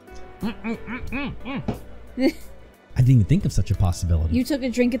 I didn't even think of such a possibility. You took a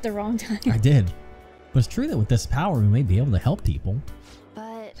drink at the wrong time. I did. But it's true that with this power, we may be able to help people.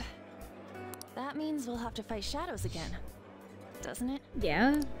 But that means we'll have to fight shadows again, doesn't it?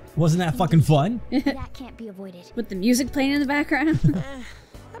 Yeah. Wasn't that fucking fun? That can't be avoided. With the music playing in the background.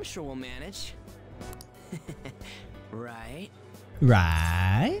 I'm sure we'll manage. Right?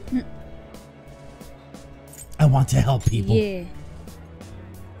 Right? I want to help people. Yeah.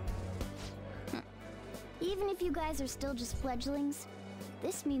 Even if you guys are still just fledglings,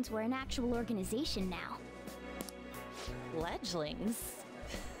 this means we're an actual organization now. Fledglings?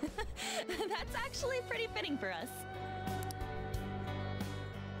 That's actually pretty fitting for us.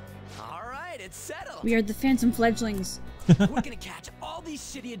 All right, it's settled. We are the Phantom Fledglings. We're gonna catch all these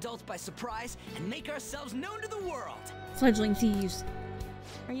shitty adults by surprise and make ourselves known to the world. Fledgling thieves.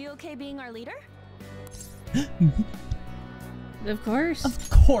 Are you okay being our leader? Of course. Of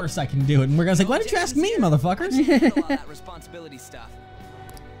course I can do it. And we're gonna say, why did you ask me, motherfuckers? Handle all that responsibility stuff.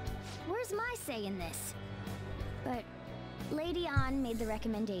 Where's my say in this? But Lady An made the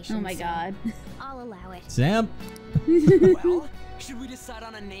recommendation. Oh my god. I'll allow it. Sam? Well, should we decide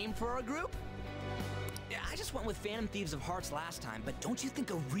on a name for our group? Yeah, I just went with Phantom Thieves of Hearts last time, but don't you think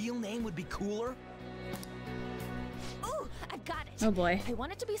a real name would be cooler? Ooh, I got it. Oh boy. I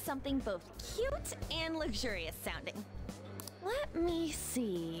want it to be something both cute and luxurious sounding. Let me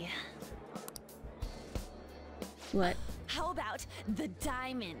see. What? How about the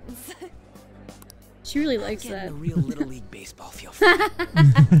Diamonds? She really likes that. The real Little League Baseball feel.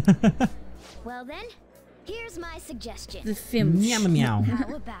 Well then, here's my suggestion. The Fim. Meow meow.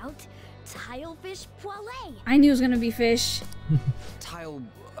 How about Tilefish poêlée. I knew it was gonna be fish. Tile,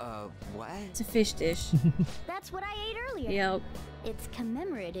 what? It's a fish dish. That's what I ate earlier. Yep. It's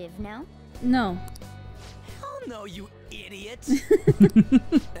commemorative, no? No. Hell no, you idiot!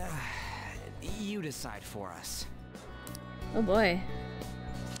 You decide for us. Oh boy.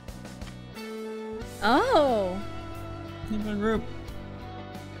 Oh. Different group.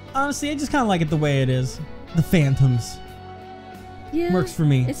 Honestly, I just kind of like it the way it is. The Phantoms. Yeah. Works for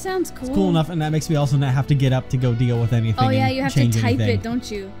me. It sounds cool. It's cool enough, and that makes me also not have to get up to go deal with anything. Oh yeah, you have to change type anything. it,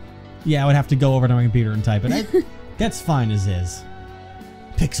 don't you? Yeah, I would have to go over to my computer and type it. That's fine as is.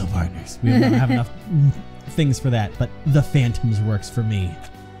 Pixel partners. We don't have enough things for that, but the Phantoms works for me.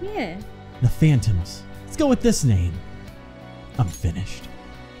 Yeah. The Phantoms. Let's go with this name. I'm finished.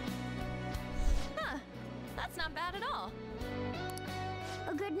 Huh. That's not bad at all.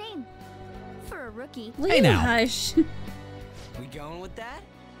 A good name. For a rookie. Will Hey you now. hush? We going with that?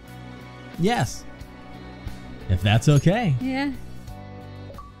 Yes. If that's okay. Yeah.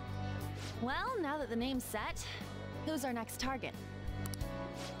 Well, now that the name's set, who's our next target?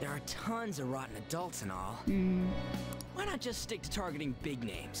 There are tons of rotten adults and all. Why not just stick to targeting big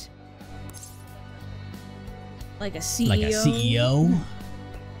names? Like a CEO. Like a CEO?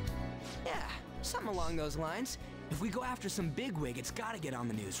 Yeah, something along those lines. If we go after some bigwig, it's gotta get on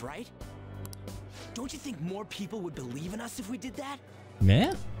the news, right? Don't you think more people would believe in us if we did that?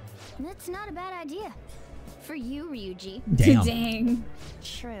 Yeah? That's not a bad idea. For you, Ryuji. Damn. Dang.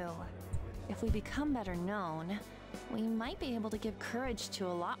 True. If we become better known, we might be able to give courage to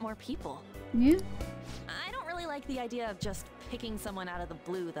a lot more people. Yeah. I don't really like the idea of just picking someone out of the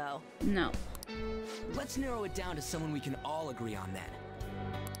blue, though. No. Let's narrow it down to someone we can all agree on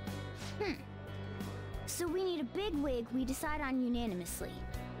then. So we need a big wig we decide on unanimously.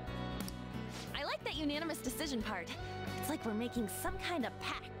 I like that unanimous decision part. It's like we're making some kind of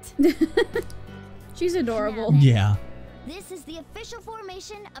pact. She's adorable. Yeah. This is the official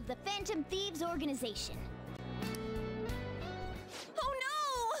formation of the Phantom Thieves organization. Oh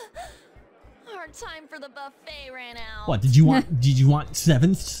no! Our time for the buffet ran out. What, did you want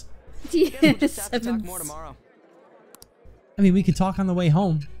sevenths? Guess we'll just have to talk Sevenths. more tomorrow. I mean, we could talk on the way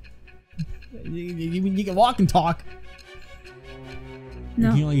home. You can walk and talk.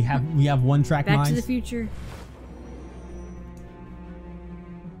 No. We have one track Back minds. to the future.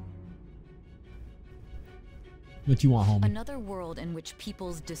 What you want, homie? Another world in which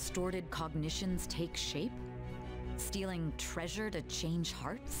people's distorted cognitions take shape? Stealing treasure to change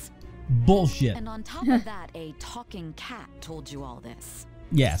hearts? Bullshit. And on top of that, a talking cat told you all this.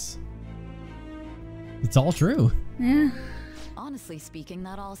 Yes. It's all true. Yeah. Honestly speaking,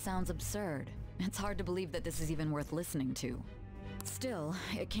 that all sounds absurd. It's hard to believe that this is even worth listening to. Still,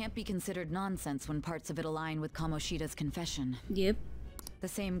 it can't be considered nonsense when parts of it align with Kamoshida's confession. Yep. The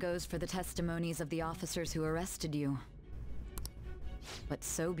same goes for the testimonies of the officers who arrested you. But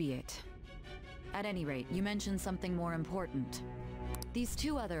so be it. At any rate, you mentioned something more important. These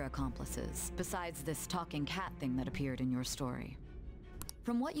two other accomplices, besides this talking cat thing that appeared in your story.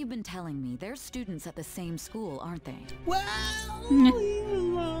 From what you've been telling me, they're students at the same school, aren't they? Well,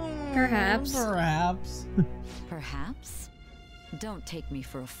 Perhaps. Perhaps. Perhaps? Don't take me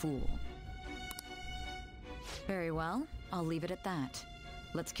for a fool. Very well, I'll leave it at that.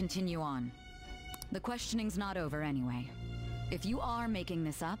 Let's continue on. The questioning's not over anyway. If you are making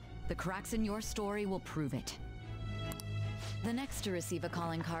this up, the cracks in your story will prove it. The next to receive a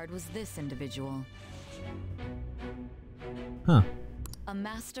calling card was this individual. Huh. A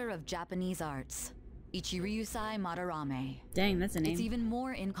master of Japanese arts, Ichiryusai Madarame. Dang, that's a name. It's even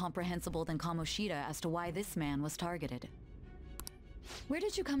more incomprehensible than Kamoshida as to why this man was targeted. Where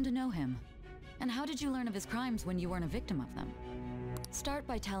did you come to know him? And how did you learn of his crimes when you weren't a victim of them? Start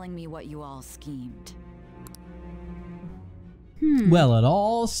by telling me what you all schemed. Well, it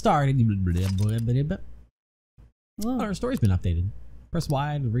all started. Whoa. Our story's been updated. Press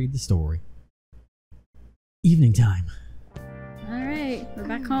Y to read the story. Evening time. Alright, we're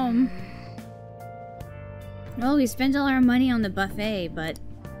back home. Well, we spent all our money on the buffet, but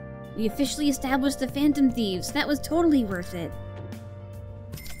we officially established the Phantom Thieves. That was totally worth it.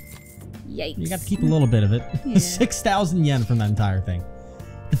 Yikes. You got to keep a little bit of it. Yeah. 6,000 yen from that entire thing.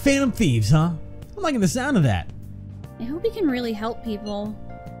 The Phantom Thieves, huh? I'm liking the sound of that. I hope we can really help people.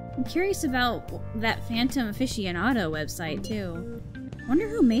 I'm curious about that Phantom Aficionado website, too. Wonder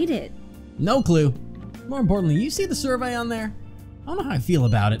who made it. No clue. More importantly, you see the survey on there? I don't know how I feel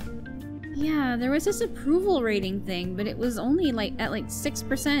about it. Yeah, there was this approval rating thing, but it was only at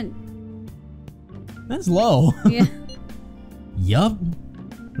 6%. That's low. Yeah. Yup.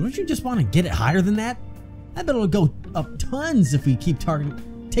 Don't you just want to get it higher than that? I bet it'll go up tons if we keep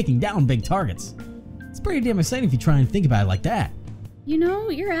targeting. taking down big targets. It's pretty damn exciting if you try and think about it like that. You know,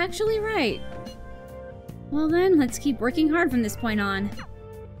 you're actually right. Well then, let's keep working hard from this point on.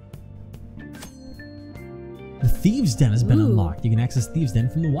 The Thieves' Den has been unlocked. You can access Thieves' Den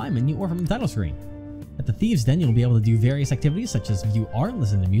from the Y menu or from the title screen. At the Thieves' Den, you'll be able to do various activities such as view art,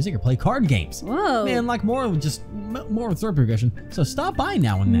 listen to music, or play card games. Whoa! Man, like more with sword progression. So stop by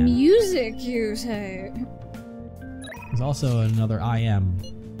now and then. Music, you say? There's also another IM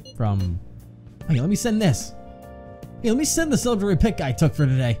from. Hey, let me send this. Hey, let me send the celebratory pic I took for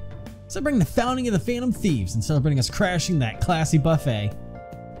today. Celebrating the founding of the Phantom Thieves and celebrating us crashing that classy buffet.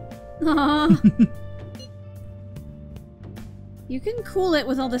 Aww. You can cool it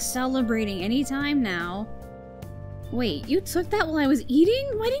with all the celebrating anytime now. Wait, you took that while I was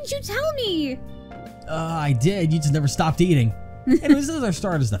eating? Why didn't you tell me? I did. You just never stopped eating. Anyways, this is our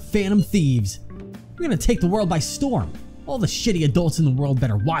start as the Phantom Thieves. We're gonna take the world by storm. All the shitty adults in the world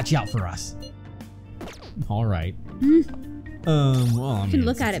better watch out for us. All right. Well, I mean, you can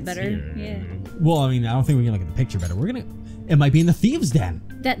look at it better. Yeah. Well, I mean, I don't think we can look at the picture better. It might be in the Thieves' Den.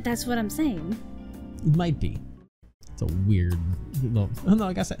 That's what I'm saying. It might be. It's a weird little. Oh no,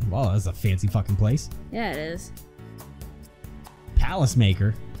 like I said, wow, that's a fancy fucking place. Yeah, it is. Palace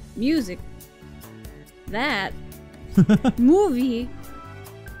Maker. Music. That. Movie.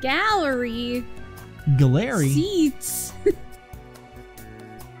 Gallery. Gallery. Seats.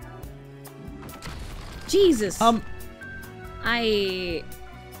 Jesus.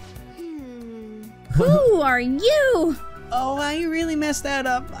 Who are you? Oh, I really messed that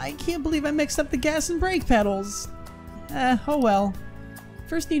up. I can't believe I mixed up the gas and brake pedals. Oh well.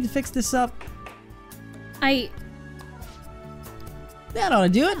 First need to fix this up. That ought to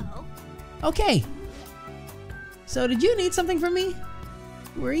do it. Okay. So did you need something from me?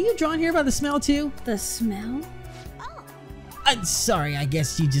 Were you drawn here by the smell too? The smell? I'm sorry, I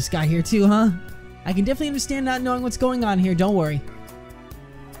guess you just got here too, huh? I can definitely understand not knowing what's going on here, don't worry.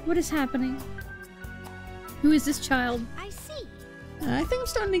 What is happening? Who is this child? I see. I think I'm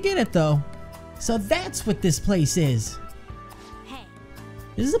starting to get it though. So that's what this place is. Hey.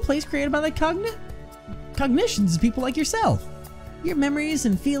 This is a place created by the cognitions of people like yourself. Your memories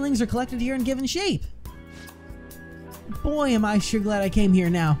and feelings are collected here and given shape. Boy, am I sure glad I came here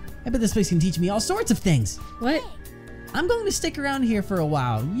now. I bet this place can teach me all sorts of things. What? I'm going to stick around here for a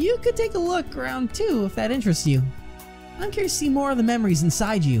while. You could take a look around too if that interests you. I'm curious to see more of the memories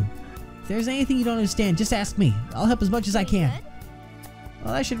inside you. If there's anything you don't understand, just ask me. I'll help as much as I can.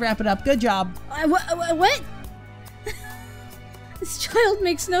 Well, that should wrap it up. Good job. What? This child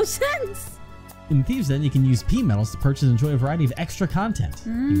makes no sense. In Thieves' Den, you can use P medals to purchase and enjoy a variety of extra content.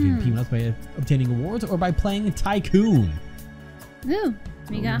 You can do P medals by obtaining awards or by playing Tycoon. Ooh,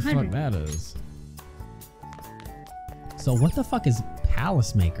 we got 100. What the fuck that is. So what the fuck is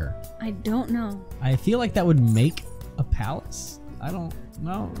Palace Maker? I don't know. I feel like that would make a palace. I don't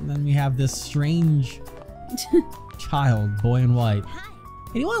know. And then we have this strange child, boy in white.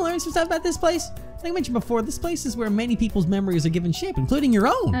 And you want to learn some stuff about this place? Like I mentioned before, this place is where many people's memories are given shape, including your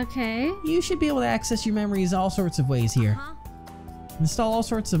own. Okay. You should be able to access your memories all sorts of ways here. Install all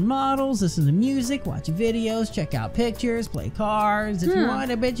sorts of models, listen to music, watch videos, check out pictures, play cards. If you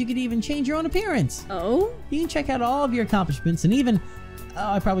want, I bet you could even change your own appearance. Oh? You can check out all of your accomplishments and even...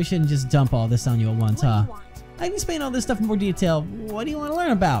 Oh, I probably shouldn't just dump all this on you at once, huh? I can explain all this stuff in more detail. What do you want to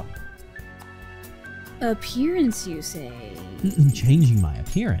learn about? Appearance, you say? Changing my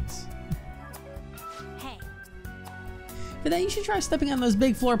appearance. For that, you should try stepping on those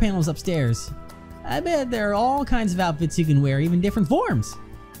big floor panels upstairs. I bet there are all kinds of outfits you can wear, even different forms.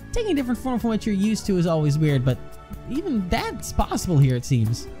 Taking a different form from what you're used to is always weird, but even that's possible here, it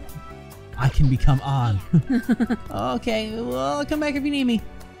seems. I can become on. Okay, well, I'll come back if you need me.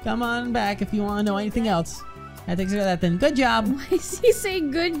 Come on back if you want to know anything else. That takes care of that then. Good job. Why is he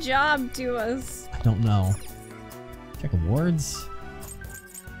saying good job to us? I don't know. Check awards.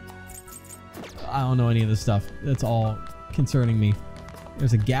 I don't know any of this stuff. That's all concerning me.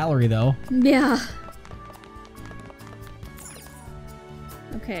 There's a gallery though. Yeah.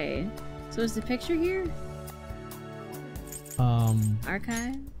 Okay. So is the picture here?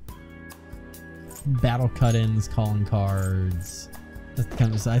 Archive? Battle cut-ins, calling cards. That's the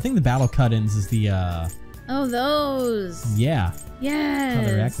kind of stuff. I think the battle cut-ins is the Oh, those. Yeah. Yes. How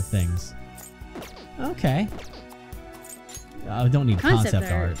they react to things. Okay. I don't need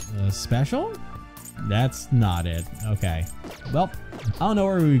concept art. Special? That's not it. Okay. Well, I don't know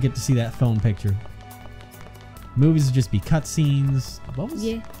where we would get to see that phone picture. Movies would just be cutscenes. What was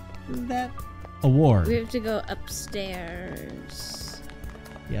that? Award. We have to go upstairs.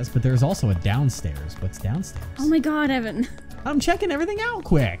 Yes, but there's also a downstairs. What's downstairs? Oh my god, Evan. I'm checking everything out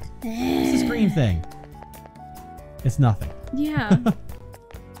quick. What's this green thing? It's nothing. Yeah.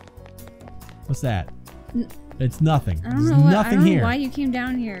 What's that? It's nothing. I don't There's know nothing I don't here. know why you came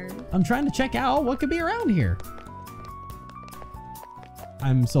down here. I'm trying to check out what could be around here.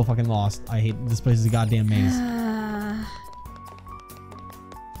 I'm so fucking lost. I hate this place is a goddamn maze.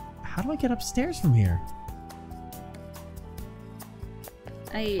 How do I get upstairs from here?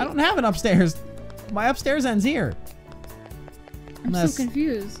 I don't have an upstairs. My upstairs ends here. I'm so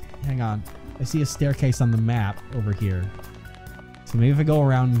confused. Hang on. I see a staircase on the map over here. So maybe if I go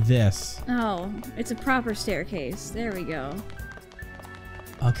around this. Oh, it's a proper staircase. There we go.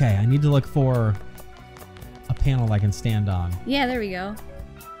 Okay, I need to look for a panel I can stand on. Yeah, there we go.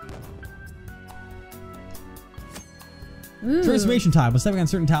 Ooh. Transformation time. When stepping on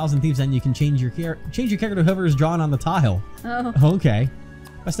certain tiles in Thieves' End, you can change your character to whoever is drawn on the tile. Oh. Okay.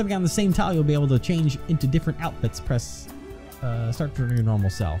 By stepping on the same tile, you'll be able to change into different outfits. Press start to your normal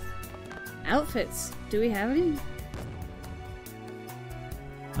self. Outfits. Do we have any?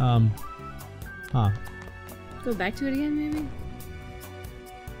 Huh. Go back to it again, maybe?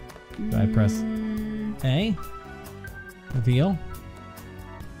 Do I press A? Reveal?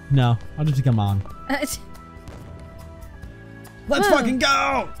 No, I'll just come on. Let's fucking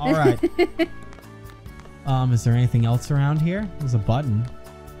go! Alright. Is there anything else around here? There's a button.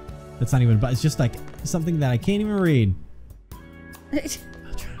 That's not even a button. It's just like something that I can't even read. What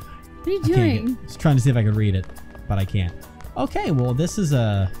are you doing? Just trying to see if I can read it, but I can't. Okay, well this is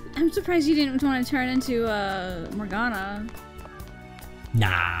a... I'm surprised you didn't want to turn into Morgana.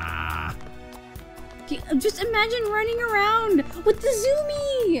 Nah. Just imagine running around with the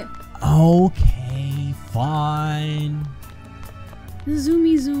Zoomy! Okay, fine. The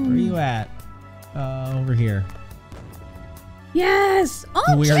Zoomy Zoom. Where are you at? Over here. Yes!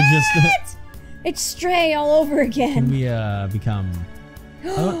 Oh, we shit! are just... It's Stray all over again. Can we become...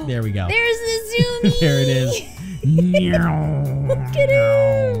 Oh, there we go. There's the Zoomy! There it is. Look at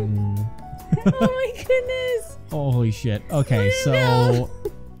him! Oh my goodness! Holy shit. Okay, so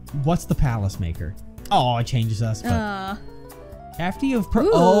what's the palace maker? Oh, it changes us. But after you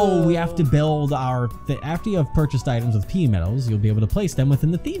have we have to build our. After you have purchased items with P metals, you'll be able to place them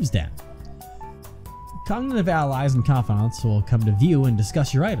within the Thieves' Den. Cognitive allies and confidants will come to view and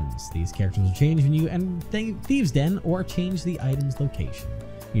discuss your items. These characters will change when you enter Thieves' Den or change the item's location.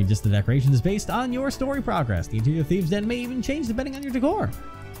 You adjust the decorations based on your story progress. The interior of Thieves' Den may even change depending on your decor.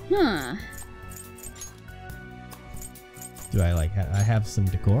 Huh. Do I like? I have some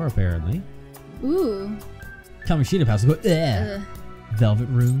decor apparently. Ooh. Kamoshida house. Go. Velvet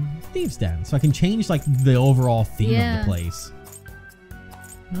room, Thieves' Den. So I can change like the overall theme of the place.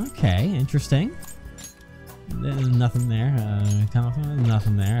 Okay, interesting. Nothing there.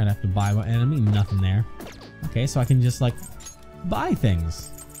 Nothing there. I'd have to buy one enemy. Nothing there. Okay, so I can just like buy things.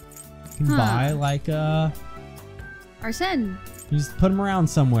 I can buy like Arsene. You just put them around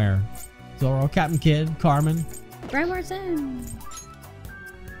somewhere. Zoro, Captain Kidd, Carmen. Grab Arsene.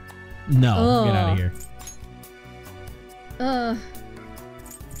 No, get out of here.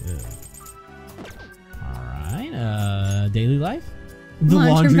 Alright, daily life? The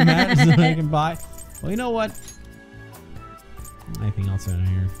laundromat so I can buy. Well, you know what? Anything else around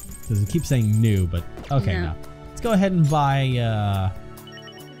here? Because it keeps saying new, but okay, no. Let's go ahead and buy,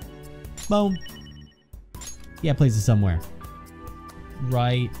 boom. Yeah, place it somewhere.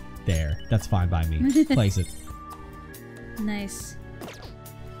 Right there. That's fine by me. Place it. Nice.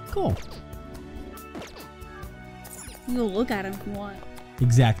 Cool. You go look at him if you want.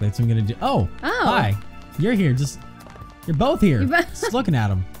 Exactly. That's what I'm gonna do. Oh. Hi. You're here. You're both here. Just looking at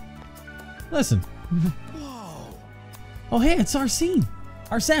him. Listen. Whoa. Oh, hey, it's Arsene.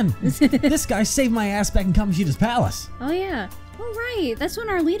 Arsene. This guy saved my ass back in Kamoshida's palace. Oh, yeah. Oh, right. That's when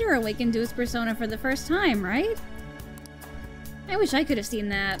our leader awakened to his persona for the first time, right? I wish I could have seen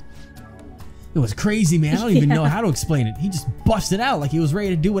that. It was crazy, man. I don't even know how to explain it. He just busted out like he was ready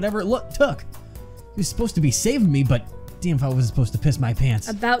to do whatever it took. He was supposed to be saving me, but damn if I wasn't supposed to piss my pants.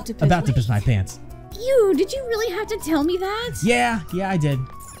 About to piss my pants. Ew, did you really have to tell me that? Yeah, I did.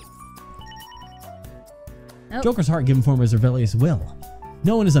 Oh. Joker's heart given form as rebellious will.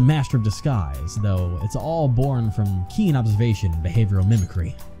 No one is a master of disguise, though it's all born from keen observation and behavioral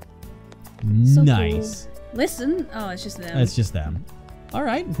mimicry. So nice. Cool. Listen. Oh, it's just them. It's just them. All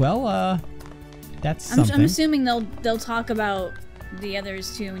right. Well, that's something. I'm assuming they'll talk about the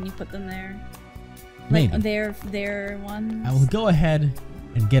others too when you put them there. Maybe. Like their ones. I will go ahead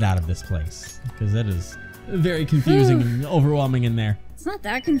and get out of this place because it is very confusing and overwhelming in there. It's not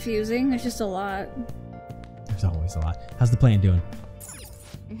that confusing. There's just a lot. There's always a lot. How's the plan doing?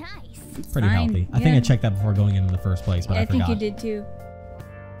 Nice. Pretty healthy. I think I checked that before going in the first place, but I forgot. I think you did too.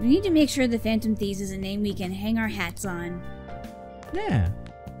 We need to make sure the Phantom Thieves is a name we can hang our hats on. Yeah.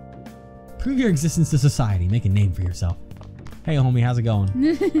 Prove your existence to society. Make a name for yourself. Hey, homie, how's it going?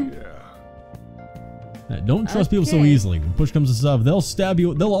 Don't trust people so easily. When push comes to shove, they'll stab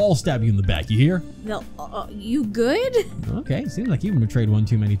you. They'll all stab you in the back. You hear? They'll. You good? Okay. Seems like you've been betrayed one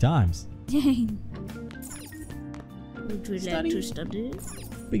too many times. Dang. Would you like to study?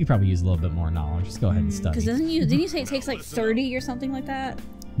 We could probably use a little bit more knowledge. Just go ahead and study. Because didn't you say it takes like 30 or something like that?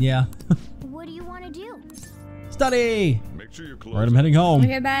 Yeah. What do you want to do? Study. Make sure you're close. Alright, I'm heading home.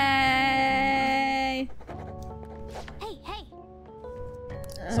 Okay, bye. Hey.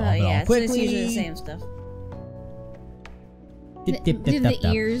 Solve it all quickly. It's usually the same stuff. Dip, Do the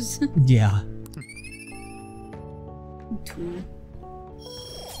ears. Yeah. 2.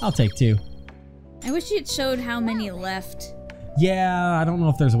 I'll take 2. I wish it showed how many left. Yeah, I don't know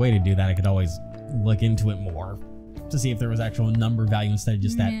if there's a way to do that. I could always look into it more to see if there was actual number value instead of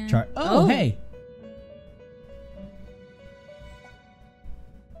just that chart. Oh, hey.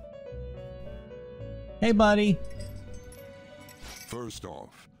 Hey, buddy. First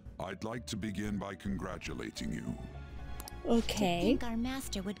off, I'd like to begin by congratulating you. Okay. I think our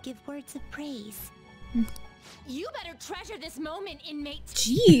master would give words of praise. You better treasure this moment, inmates.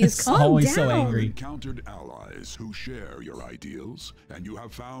 Jeez, calm always down. so You've angry. encountered allies who share your ideals, and you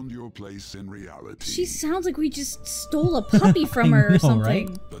have found your place in reality. She sounds like we just stole a puppy from her or something.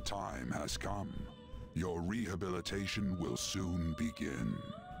 Right? The time has come. Your rehabilitation will soon begin.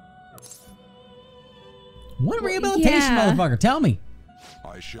 What rehabilitation, motherfucker? Tell me.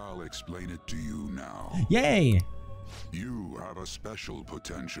 I shall explain it to you now. Yay. You have a special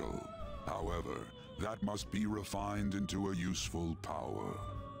potential. However, that must be refined into a useful power.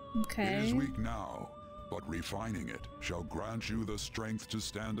 Okay. It is weak now, but refining it shall grant you the strength to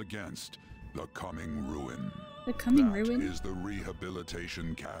stand against the coming ruin. The coming ruin? That is the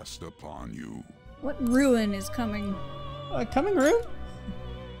rehabilitation cast upon you. What ruin is coming? Coming ruin?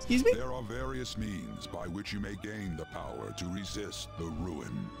 Excuse me? There are various means by which you may gain the power to resist the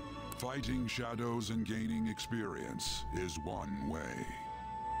ruin. Fighting shadows and gaining experience is one way.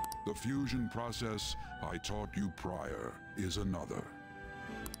 The fusion process I taught you prior is another.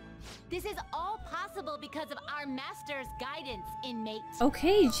 This is all possible because of our master's guidance, inmate.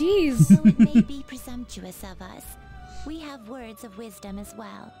 Okay, jeez. Though it may be presumptuous of us, we have words of wisdom as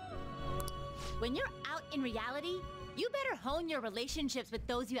well. When you're out in reality, you better hone your relationships with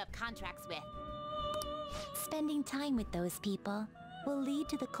those you have contracts with. Spending time with those people will lead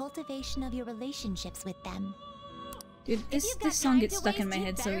to the cultivation of your relationships with them. Dude, this song gets stuck in my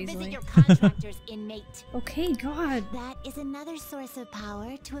head so easily. Your contractors, inmate. Okay, God. That is another source of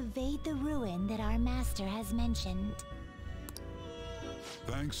power to evade the ruin that our master has mentioned.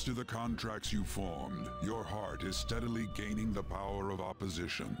 Thanks to the contracts you formed, your heart is steadily gaining the power of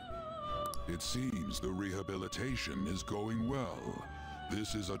opposition. It seems the rehabilitation is going well.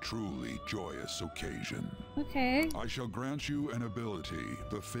 This is a truly joyous occasion. Okay. I shall grant you an ability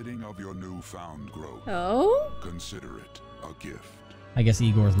befitting of your newfound growth. Oh? Consider it a gift. I guess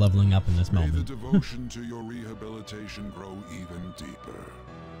Igor's leveling up in this May moment. the devotion to your rehabilitation grow even deeper.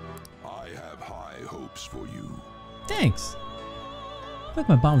 I have high hopes for you. Thanks. I feel like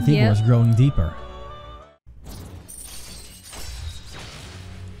my bond with Igor is growing deeper.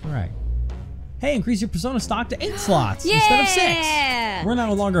 Alright. Hey, increase your persona stock to 8 slots instead of 6. We're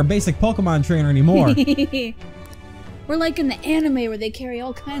no longer a basic Pokemon trainer anymore. We're like in the anime where they carry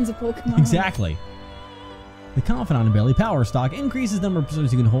all kinds of Pokemon. Exactly. The Confidant ability power stock increases the number of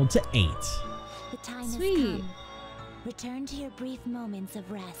personas you can hold to 8. The time has come. Return to your brief moments of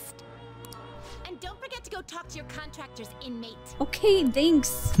rest. And don't forget to go talk to your contractors, inmate. Okay,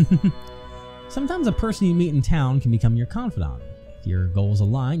 thanks. Sometimes a person you meet in town can become your confidant. If your goals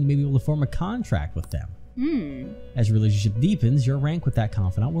align, you may be able to form a contract with them. As your relationship deepens, your rank with that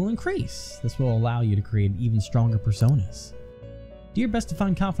confidant will increase. This will allow you to create even stronger personas. Do your best to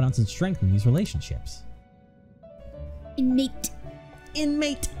find confidants and strengthen these relationships. Inmate.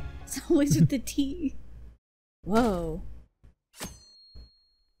 Inmate. It's always with the T. Whoa.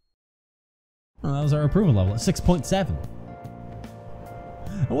 Well, that was our approval level at 6.7.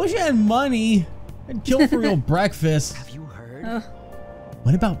 I wish I had money. I'd kill for real breakfast. Have you heard?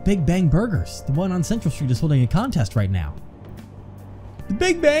 What about Big Bang Burgers? The one on Central Street is holding a contest right now. The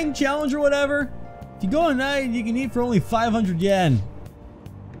Big Bang Challenge or whatever. If you go at night, you can eat for only 500 yen.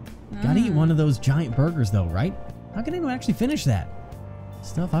 Gotta eat one of those giant burgers though, right? How can anyone actually finish that?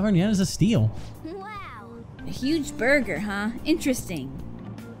 Still, 500 yen is a steal. Wow. A huge burger, huh? Interesting.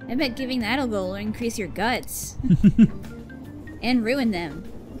 I bet giving that a goal will increase your guts. And ruin them.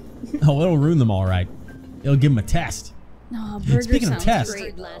 Oh, it'll ruin them all right. It'll give them a test. Oh, burger Speaking of sounds tests.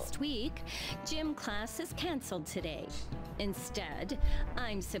 great. Last week, gym class is canceled today. Instead,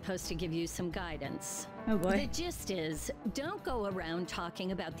 I'm supposed to give you some guidance. Oh boy. The gist is, don't go around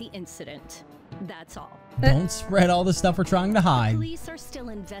talking about the incident. That's all. Don't spread all the stuff we're trying to hide. Police are still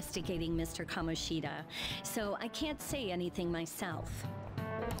investigating Mr. Kamoshida, so I can't say anything myself.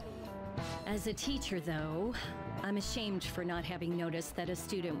 As a teacher, though, I'm ashamed for not having noticed that a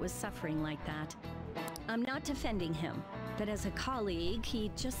student was suffering like that. I'm not defending him, but as a colleague,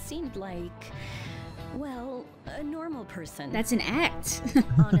 he just seemed like, well, a normal person. That's an act.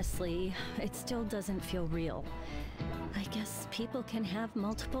 Honestly, it still doesn't feel real. I guess people can have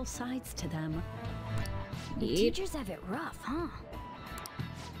multiple sides to them. The teachers have it rough, huh?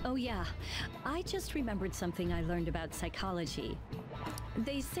 Oh yeah, I just remembered something I learned about psychology.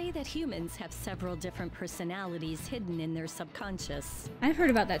 They say that humans have several different personalities hidden in their subconscious. I've heard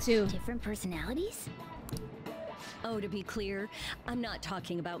about that too. Different personalities? Oh, to be clear, I'm not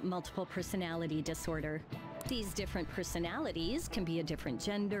talking about multiple personality disorder. These different personalities can be a different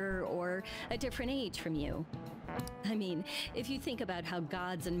gender or a different age from you. I mean, if you think about how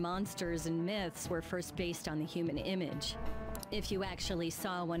gods and monsters and myths were first based on the human image, if you actually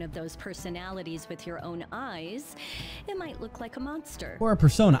saw one of those personalities with your own eyes, it might look like a monster. Or a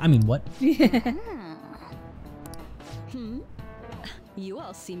persona. I mean, what? You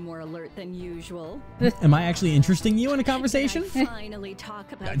all seem more alert than usual. Am I actually interesting you in a conversation? Can I finally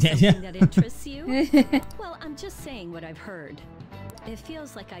talk about Yeah. something that interests you? Well, I'm just saying what I've heard. It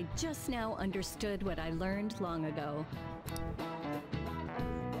feels like I just now understood what I learned long ago.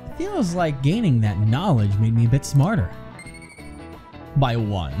 Feels like gaining that knowledge made me a bit smarter. By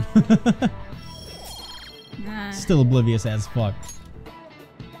one. Still oblivious as fuck.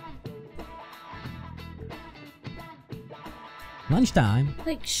 Lunchtime.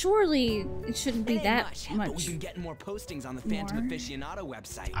 Like, surely it shouldn't be that much. But we've been getting more postings on the Phantom Aficionado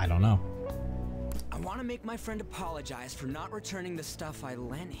website. I don't know. I want to make my friend apologize for not returning the stuff I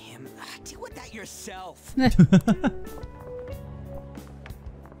lent him. Deal with that yourself.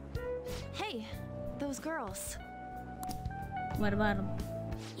 Hey, those girls. What about them?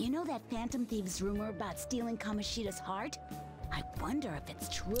 You know that Phantom Thieves rumor about stealing Kamoshida's heart? I wonder if it's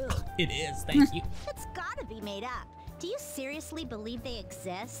true. It is, thank you. It's gotta be made up. Do you seriously believe they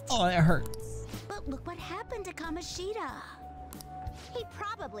exist? Oh, that hurts. But look what happened to Kamoshida. He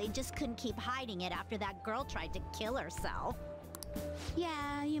probably just couldn't keep hiding it after that girl tried to kill herself.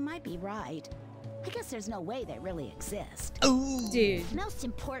 Yeah, you might be right. I guess there's no way they really exist. Oh, dude. Most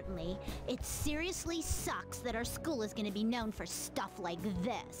importantly, it seriously sucks that our school is gonna be known for stuff like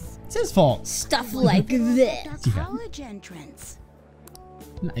this. It's his fault. Stuff like this. Our college entrance.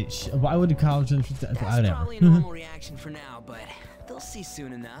 Why would a college entrance? That's Whatever. probably a normal reaction for now, but they'll see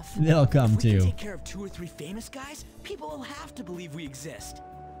soon enough. They'll come if we too. can take care of 2 or 3 famous guys, people will have to believe we exist.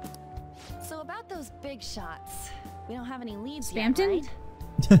 So about those big shots, we don't have any leads Spampton? yet,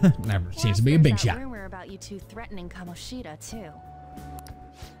 right? Never seems to be a big There's that shot. rumor about you two threatening Kamoshida too.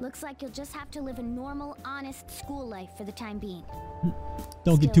 Looks like you'll just have to live a normal, honest school life for the time being.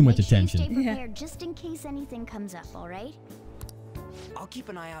 Don't get Still, too much make sure you attention. stay prepared just in case anything comes up, all right? I'll keep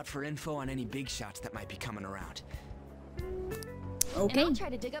an eye out for info on any big shots that might be coming around. Okay. And I'll try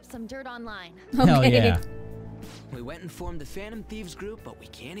to dig up some dirt online. Hell yeah. We went and formed the Phantom Thieves group, but we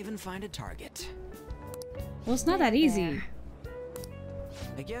can't even find a target. Well, it's not that easy.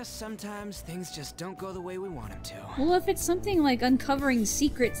 I guess sometimes things just don't go the way we want them to. Well, if it's something like uncovering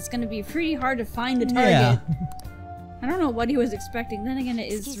secrets, it's going to be pretty hard to find the target. Yeah. I don't know what he was expecting. Then again,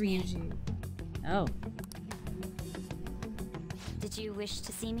 it is Ryuji. Oh. Did you wish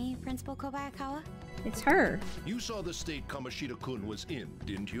to see me, Principal Kobayakawa? It's her. You saw the state Kamoshida-kun was in,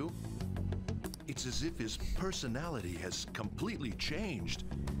 didn't you? It's as if his personality has completely changed.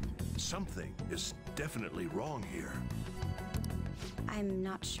 Something is definitely wrong here. I'm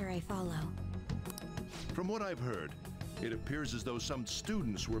not sure I follow. From what I've heard, it appears as though some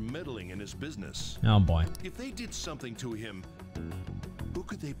students were meddling in his business. Oh boy. If they did something to him, who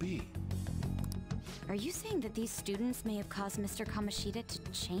could they be? Are you saying that these students may have caused Mr. Kamoshida to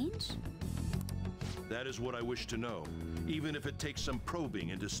change? That is what I wish to know, even if it takes some probing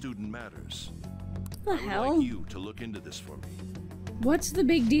into student matters. The I would hell? like you to look into this for me. What's the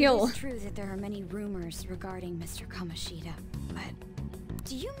big deal? It's true that there are many rumors regarding Mr. Kamoshida, but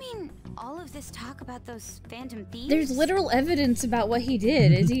do you mean all of this talk about those Phantom Thieves? There's literal evidence about what he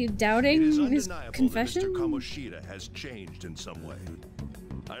did. Is he It doubting is his undeniable confession? that Mr. Kamoshida has changed in some way.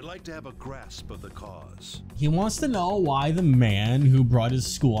 I'd like to have a grasp of the cause. He wants to know why the man who brought his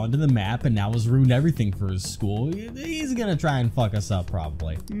school onto the map and now has ruined everything for his school, he's gonna try and fuck us up,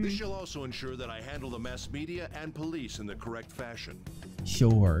 probably. This shall also ensure that I handle the mass media and police in the correct fashion.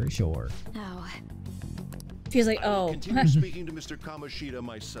 Sure, sure. Oh. Feels like, I will oh. continue speaking to Mr. Kamoshida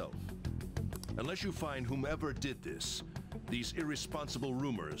myself. Unless you find whomever did this, these irresponsible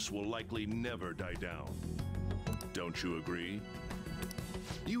rumors will likely never die down. Don't you agree?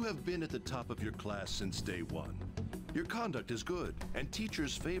 You have been at the top of your class since day one. Your conduct is good, and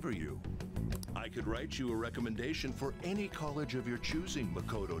teachers favor you. I could write you a recommendation for any college of your choosing,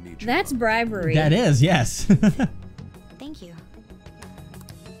 Makoto Nichima. That's bribery. That is, yes. Thank you.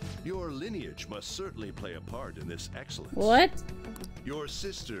 Your lineage must certainly play a part in this excellence. What? Your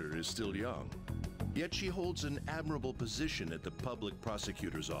sister is still young, yet she holds an admirable position at the public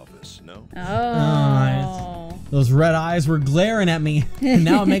prosecutor's office, no? Oh. Those red eyes were glaring at me.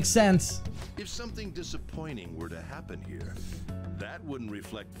 Now it makes sense. If something disappointing were to happen here, that wouldn't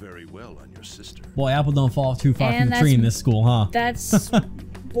reflect very well on your sister. Boy, apple don't fall too far And from the tree in this school, huh? That's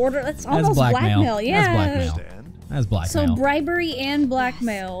that's almost blackmail. Yeah. That's blackmail. That's blackmail. So bribery and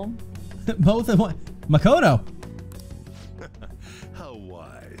blackmail. Both of what? Makoto. How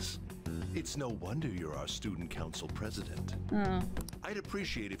wise. It's no wonder you're our student council president. Oh. I'd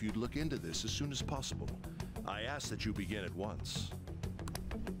appreciate if you'd look into this as soon as possible. I ask that you begin at once.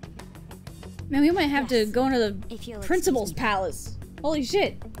 Man, we might have to go into the principal's palace. Holy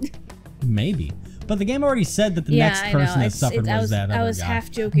shit. Maybe. But the game already said that the next person that suffered was that other guy. I was half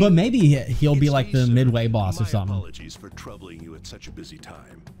joking. But maybe he'll be like the midway boss or something. Apologies for troubling you at such a busy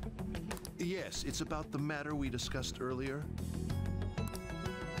time. Yes, it's about the matter we discussed earlier.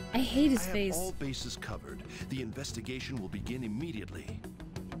 I hate his I face. have all bases covered. The investigation will begin immediately.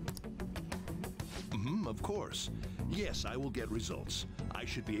 Of course. Yes, I will get results. I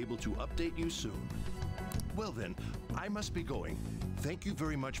should be able to update you soon. Well then, I must be going. Thank you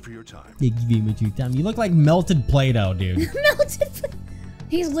very much for your time. Thank you very much for your time. You look like melted Play-Doh, dude. Melted Play-Doh.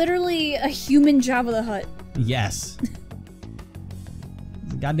 He's literally a human Jabba the Hutt. Yes.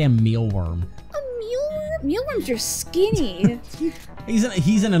 Goddamn mealworm. A mealworm? Mealworms are skinny.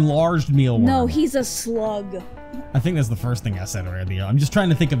 He's an enlarged mealworm. No, he's a slug. I think that's the first thing I said earlier. I'm just trying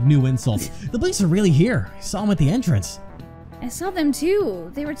to think of new insults. The police are really here. I saw them at the entrance. I saw them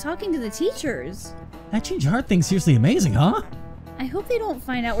too. They were talking to the teachers. That change of heart thing's seriously amazing, huh? I hope they don't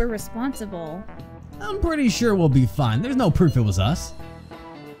find out we're responsible. I'm pretty sure we'll be fine. There's no proof it was us.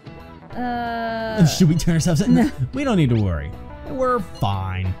 Should we turn ourselves in? No. We don't need to worry. We're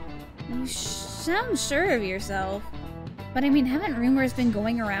fine. You sound sure of yourself. But I mean, haven't rumors been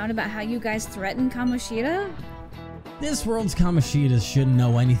going around about how you guys threatened Kamoshida? This world's Kamoshida shouldn't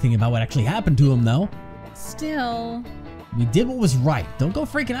know anything about what actually happened to him, though. Still. We did what was right. Don't go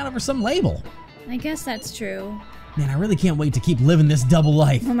freaking out over some label. I guess that's true. Man, I really can't wait to keep living this double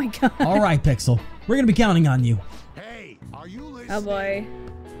life. Oh my god. All right, Pixel. We're gonna be counting on you. Hey, are you listening? Oh boy.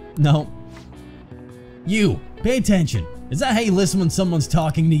 No. You, pay attention. Is that how you listen when someone's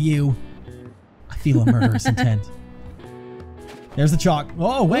talking to you? I feel a murderous intent. There's the chalk.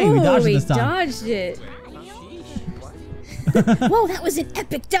 Oh, wait, we dodged it this time. We dodged it. Whoa, that was an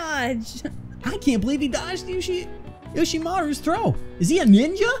epic dodge. I can't believe he dodged Yoshimaru's throw. Is he a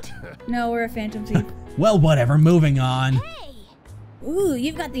ninja? No, we're a phantom thief. Well, whatever, moving on. Hey. Ooh,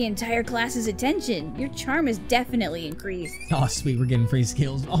 you've got the entire class's attention. Your charm is definitely increased. Oh, sweet, we're getting free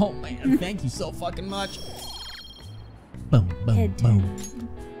skills. Oh, man, thank you so fucking much. Boom, boom, boom.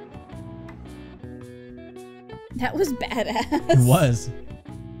 That was badass. It was.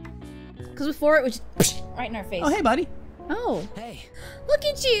 Because before it was just right in our face. Oh, hey, buddy. Oh. Hey. Look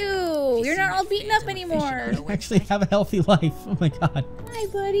at you. You're not all beaten up anymore. You actually have a healthy life. Oh, my God. Hi,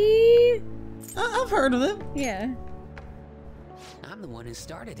 buddy. I've heard of it. Yeah. I'm the one who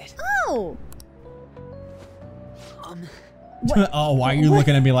started it. Oh. Oh, why are you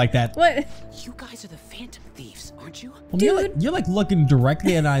looking at me like that? What? You guys are the Phantom Thieves, aren't you? Well, you're like looking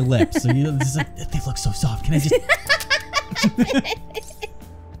directly at my lips. So it's like, they look so soft. Can I just...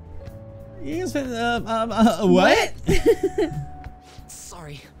 Yes, what?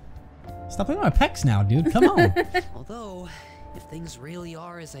 Sorry. Stop playing with my pecs now, dude. Come on. Although, if things really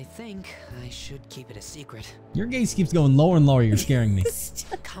are as I think, I should keep it a secret. Your gaze keeps going lower and lower. You're scaring me.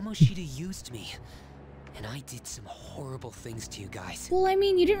 Kamoshida used me, and I did some horrible things to you guys. Well, I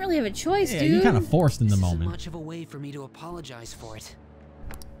mean, you didn't really have a choice, dude. You kind of forced in the moment. This isn't much of a way for me to apologize for it.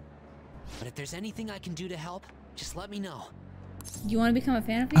 But if there's anything I can do to help, just let me know. You want to become a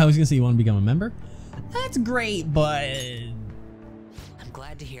fan of I was gonna say you want to become a member? That's great, but... I'm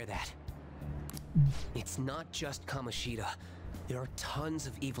glad to hear that. It's not just Kamoshida. There are tons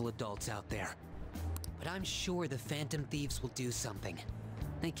of evil adults out there. But I'm sure the Phantom Thieves will do something.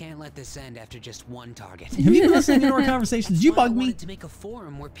 They can't let this end after just one target. Have you been listening to our conversations? Did you bug I me? wanted to make a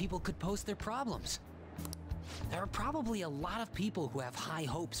forum where people could post their problems. There are probably a lot of people who have high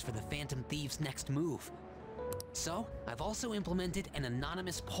hopes for the Phantom Thieves' next move. So, I've also implemented an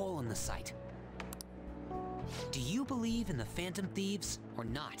anonymous poll on the site. Do you believe in the Phantom Thieves or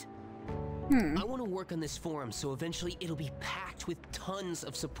not? I want to work on this forum so eventually it'll be packed with tons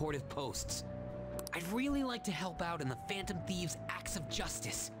of supportive posts. I'd really like to help out in the Phantom Thieves' acts of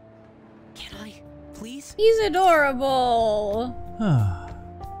justice. Can I, please? He's adorable.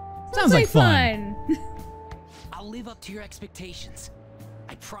 Sounds like fun. I'll live up to your expectations.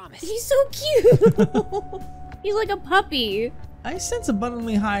 I promise. He's so cute. He's like a puppy. I sense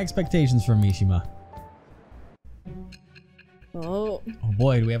abundantly high expectations from Mishima. Oh. Oh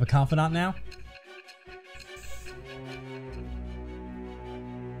boy, do we have a confidant now?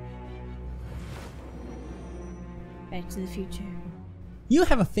 Back to the Future. You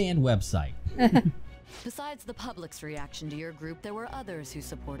have a fan website. Besides the public's reaction to your group, there were others who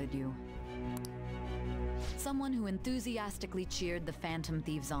supported you. Someone who enthusiastically cheered the Phantom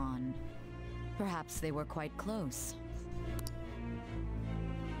Thieves on. Perhaps they were quite close.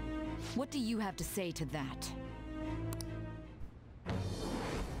 What do you have to say to that?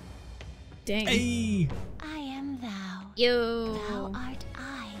 Dang. Hey. I am thou. Yo. Thou art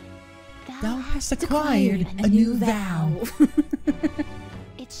I. Thou hast acquired a new vow.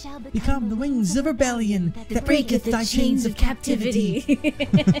 It shall Become the wings of rebellion that breaketh thy chains of captivity.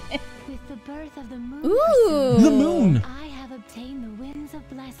 With the birth of the moon. Ooh. The moon. I have obtained the winds of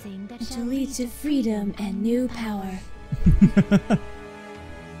blessing that To shall lead to freedom and new power.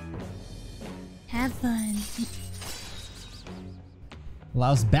 Have fun.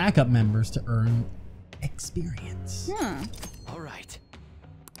 Allows backup members to earn experience. All right.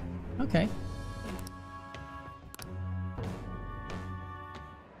 Okay.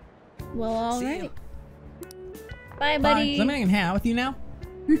 Well, alright. Bye, Bye. buddy. So I'm hanging out with you now?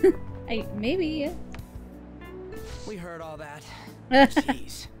 Maybe, yeah. We heard all that.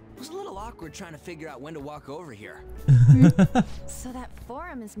 Jeez. It was a little awkward trying to figure out when to walk over here. So that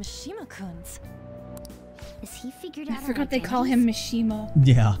forum is Mishima-kun's. Is he figured I out? forgot they call him Mishima.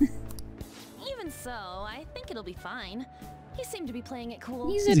 Yeah. Even so, I think it'll be fine. He seemed to be playing it cool.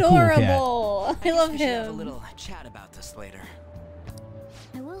 He's He's a cool cat. adorable. I love we should have a him. little chat about this later.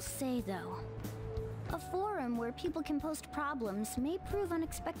 I will say though, a forum where people can post problems may prove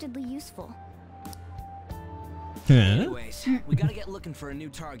unexpectedly useful. Anyways, we gotta get looking for a new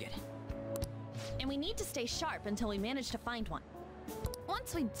target. And we need to stay sharp until we manage to find one.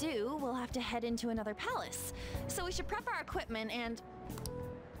 Once we do, we'll have to head into another palace. So we should prep our equipment and...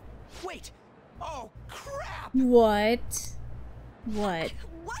 Wait! Oh, crap! What? What?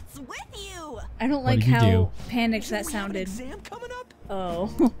 What's with you? I don't What like did you how do? panicked that Have an sounded. exam coming up?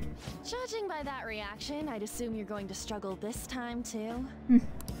 Oh. Judging by that reaction, I'd assume you're going to struggle this time too.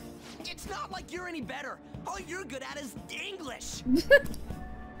 It's not like you're any better. All you're good at is English.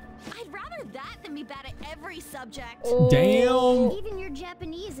 I'd rather that than be bad at every subject. Damn. Even your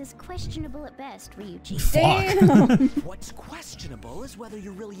Japanese is questionable at best, Ryuji. Damn. What's questionable is whether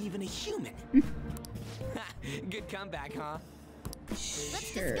you're really even a human. Good comeback, huh?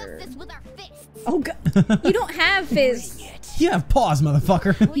 Let's discuss this with our fists. Oh god. You don't have fists. You have paws,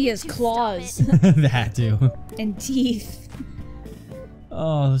 motherfucker. He has claws That too. and teeth.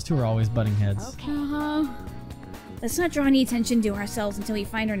 Oh, those two are always butting heads. Uh-huh. Let's not draw any attention to ourselves until we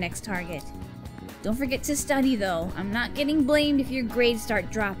find our next target. Don't forget to study, though. I'm not getting blamed if your grades start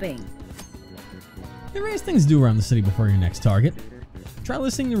dropping. There are various things to do around the city before your next target. Try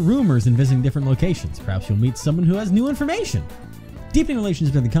listening to rumors and visiting different locations. Perhaps you'll meet someone who has new information. Deepening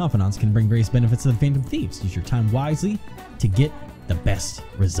relationships with the confidants can bring various benefits to the Phantom Thieves. Use your time wisely to get the best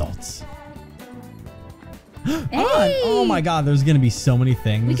results. Hey! Oh my god, there's gonna be so many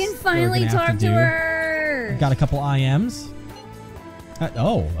things. We can that we're finally gonna have talk to do. her! Got a couple IMs.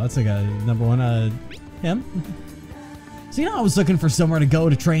 Oh, that's like a number one, him. So you know I was looking for somewhere to go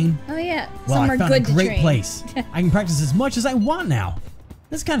to train? Oh yeah, Well, somewhere I found good a great to train. place. I can practice as much as I want now.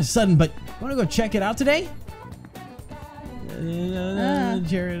 This is kind of sudden, but want to go check it out today?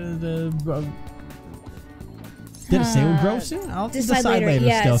 Did it say it would grow soon? I'll decide later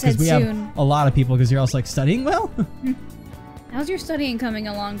Yeah, still, it said because we have soon. a lot of people, because you're also like studying well. How's your studying coming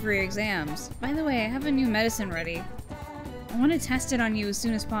along for your exams? By the way, I have a new medicine ready. I want to test it on you as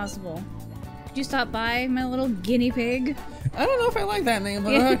soon as possible. Could you stop by, my little guinea pig? I don't know if I like that name,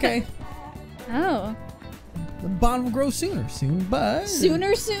 but okay. Oh. The bond will grow sooner soon, but...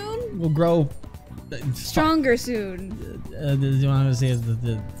 Sooner soon? Will grow Stronger soon. Do you want to say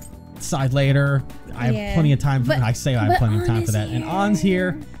the side later? I have plenty of time for. I say I have plenty of time for that. And On's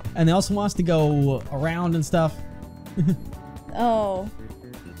here, and he also wants to go around and stuff. Oh.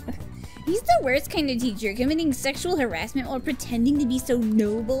 He's the worst kind of teacher, committing sexual harassment while pretending to be so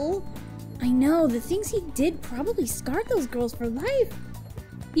noble. I know, the things he did probably scarred those girls for life.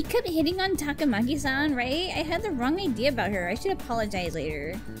 He kept hitting on Takamaki-san, right? I had the wrong idea about her. I should apologize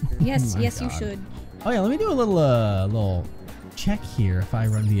later. Yes, yes, you should. Oh yeah, let me do a little check here. If I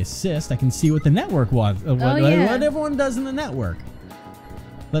run the assist, I can see what the network wants. What everyone does in the network.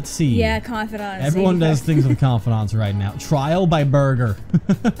 Let's see. Yeah, confidants. Everyone does things with confidants right now. Trial by Burger.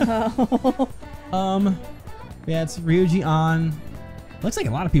 Oh. Yeah, it's Ryuji on. Looks like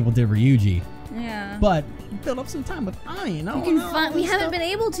a lot of people did Ryuji. Yeah. But build up some time with you know. We haven't been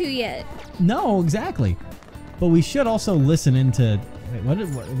able to yet. No, exactly. But we should also listen into. Wait,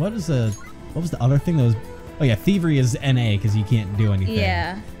 what was the other thing that was? Oh yeah, thievery is NA because you can't do anything.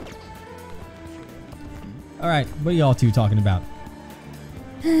 Yeah. All right, what are y'all two talking about?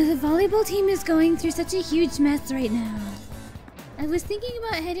 The volleyball team is going through such a huge mess right now. I was thinking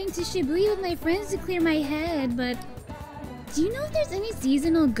about heading to Shibuya with my friends to clear my head, but do you know if there's any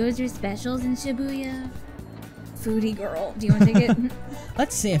seasonal goods or specials in Shibuya? Foodie girl, do you want to take it?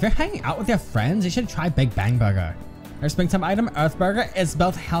 Let's see, if you're hanging out with your friends, you should try Big Bang Burger. Their springtime item, Earth Burger, is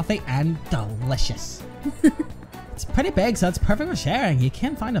both healthy and delicious. It's pretty big, so it's perfect for sharing. You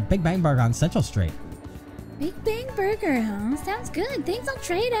can't find a Big Bang Burger on Central Street. Big Bang Burger, huh? Sounds good. Thanks, I'll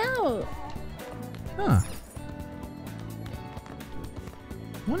try it out. Huh.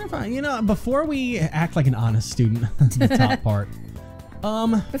 I wonder if you know, before we act like an honest student, the top part.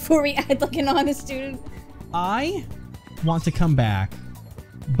 Before we act like an honest student. I want to come back,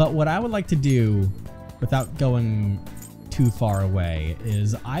 but what I would like to do, without going too far away,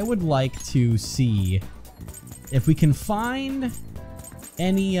 is I would like to see if we can find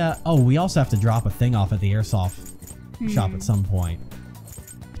any, oh, we also have to drop a thing off at the airsoft shop at some point.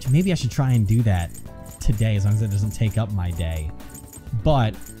 Which maybe I should try and do that today, as long as it doesn't take up my day.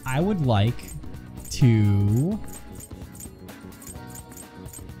 But I would like to...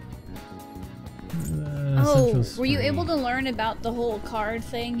 oh, were you able to learn about the whole card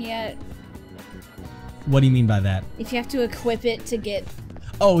thing yet? What do you mean by that? If you have to equip it to get...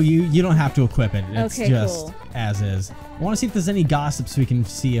 Oh, you don't have to equip it. It's okay, just cool. As is. I want to see if there's any gossip so we can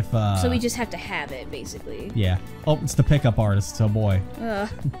see if... so we just have to have it, basically. Yeah. Oh, it's the pickup artist, oh boy.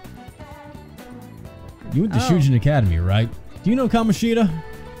 You went to Shujin Academy, right? Do you know Kamoshida?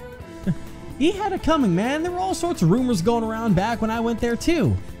 He had it coming, man. There were all sorts of rumors going around back when I went there,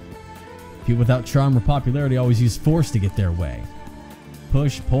 too. People without charm or popularity always use force to get their way.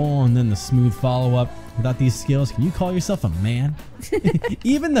 Push, pull, and then the smooth follow-up. Without these skills, can you call yourself a man?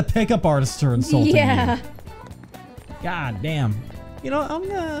 Even the pickup artists are insulting you. God damn. You know,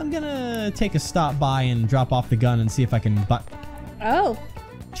 I'm gonna take a stop by and drop off the gun and see if I can Oh.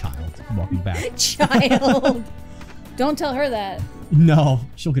 Child, walking back. Child. Don't tell her that. No,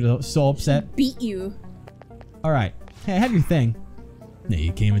 she'll get so upset. Beat you. Alright. Hey, I have your thing. Yeah,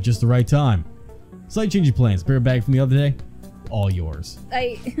 you came at just the right time. Slight change of plans. Spare bag from the other day? All yours.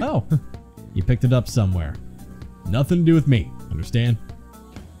 Oh. You picked it up somewhere. Nothing to do with me. Understand?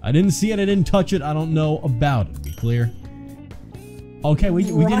 I didn't see it. I didn't touch it. I don't know about it. Be clear? Okay, we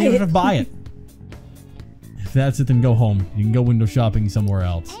didn't even have to buy it. If that's it, then go home. You can go window shopping somewhere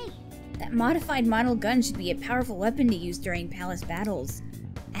else. That modified model gun should be a powerful weapon to use during palace battles.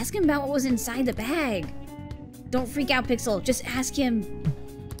 Ask him about what was inside the bag. Don't freak out, Pixel. Just ask him.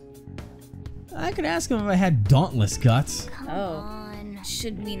 I could ask him if I had dauntless guts. Come on.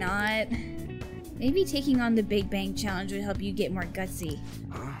 Should we not? Maybe taking on the Big Bang Challenge would help you get more gutsy.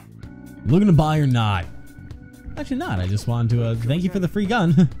 Looking to buy or not? Actually not. I just wanted to thank you for the free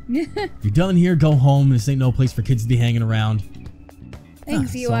gun. You're done here. Go home. This ain't no place for kids to be hanging around.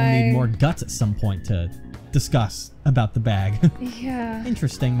 Thanks, So I'll need more guts at some point to discuss about the bag. Yeah.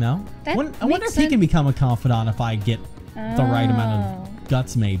 Interesting, though. That I wonder if he can become a confidant if I get the right amount of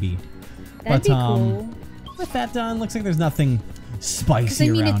guts, maybe. That'd be cool. With that done, looks like there's nothing spicy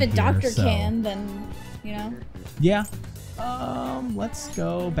around here. Because, if a doctor can, then, you know. Yeah. Let's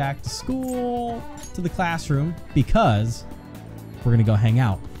go back to school, to the classroom, because we're going to go hang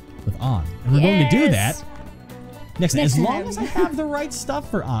out with An. And we're going to do that next time. As long as I have the right stuff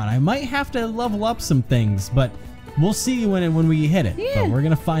for An. I might have to level up some things, but we'll see when we hit it. Yeah. But we're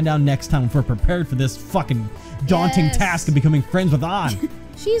going to find out next time if we're prepared for this fucking daunting task of becoming friends with An.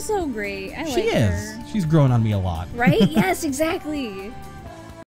 She's so great. I like her. She is. She's grown on me a lot. Right? Yes, exactly.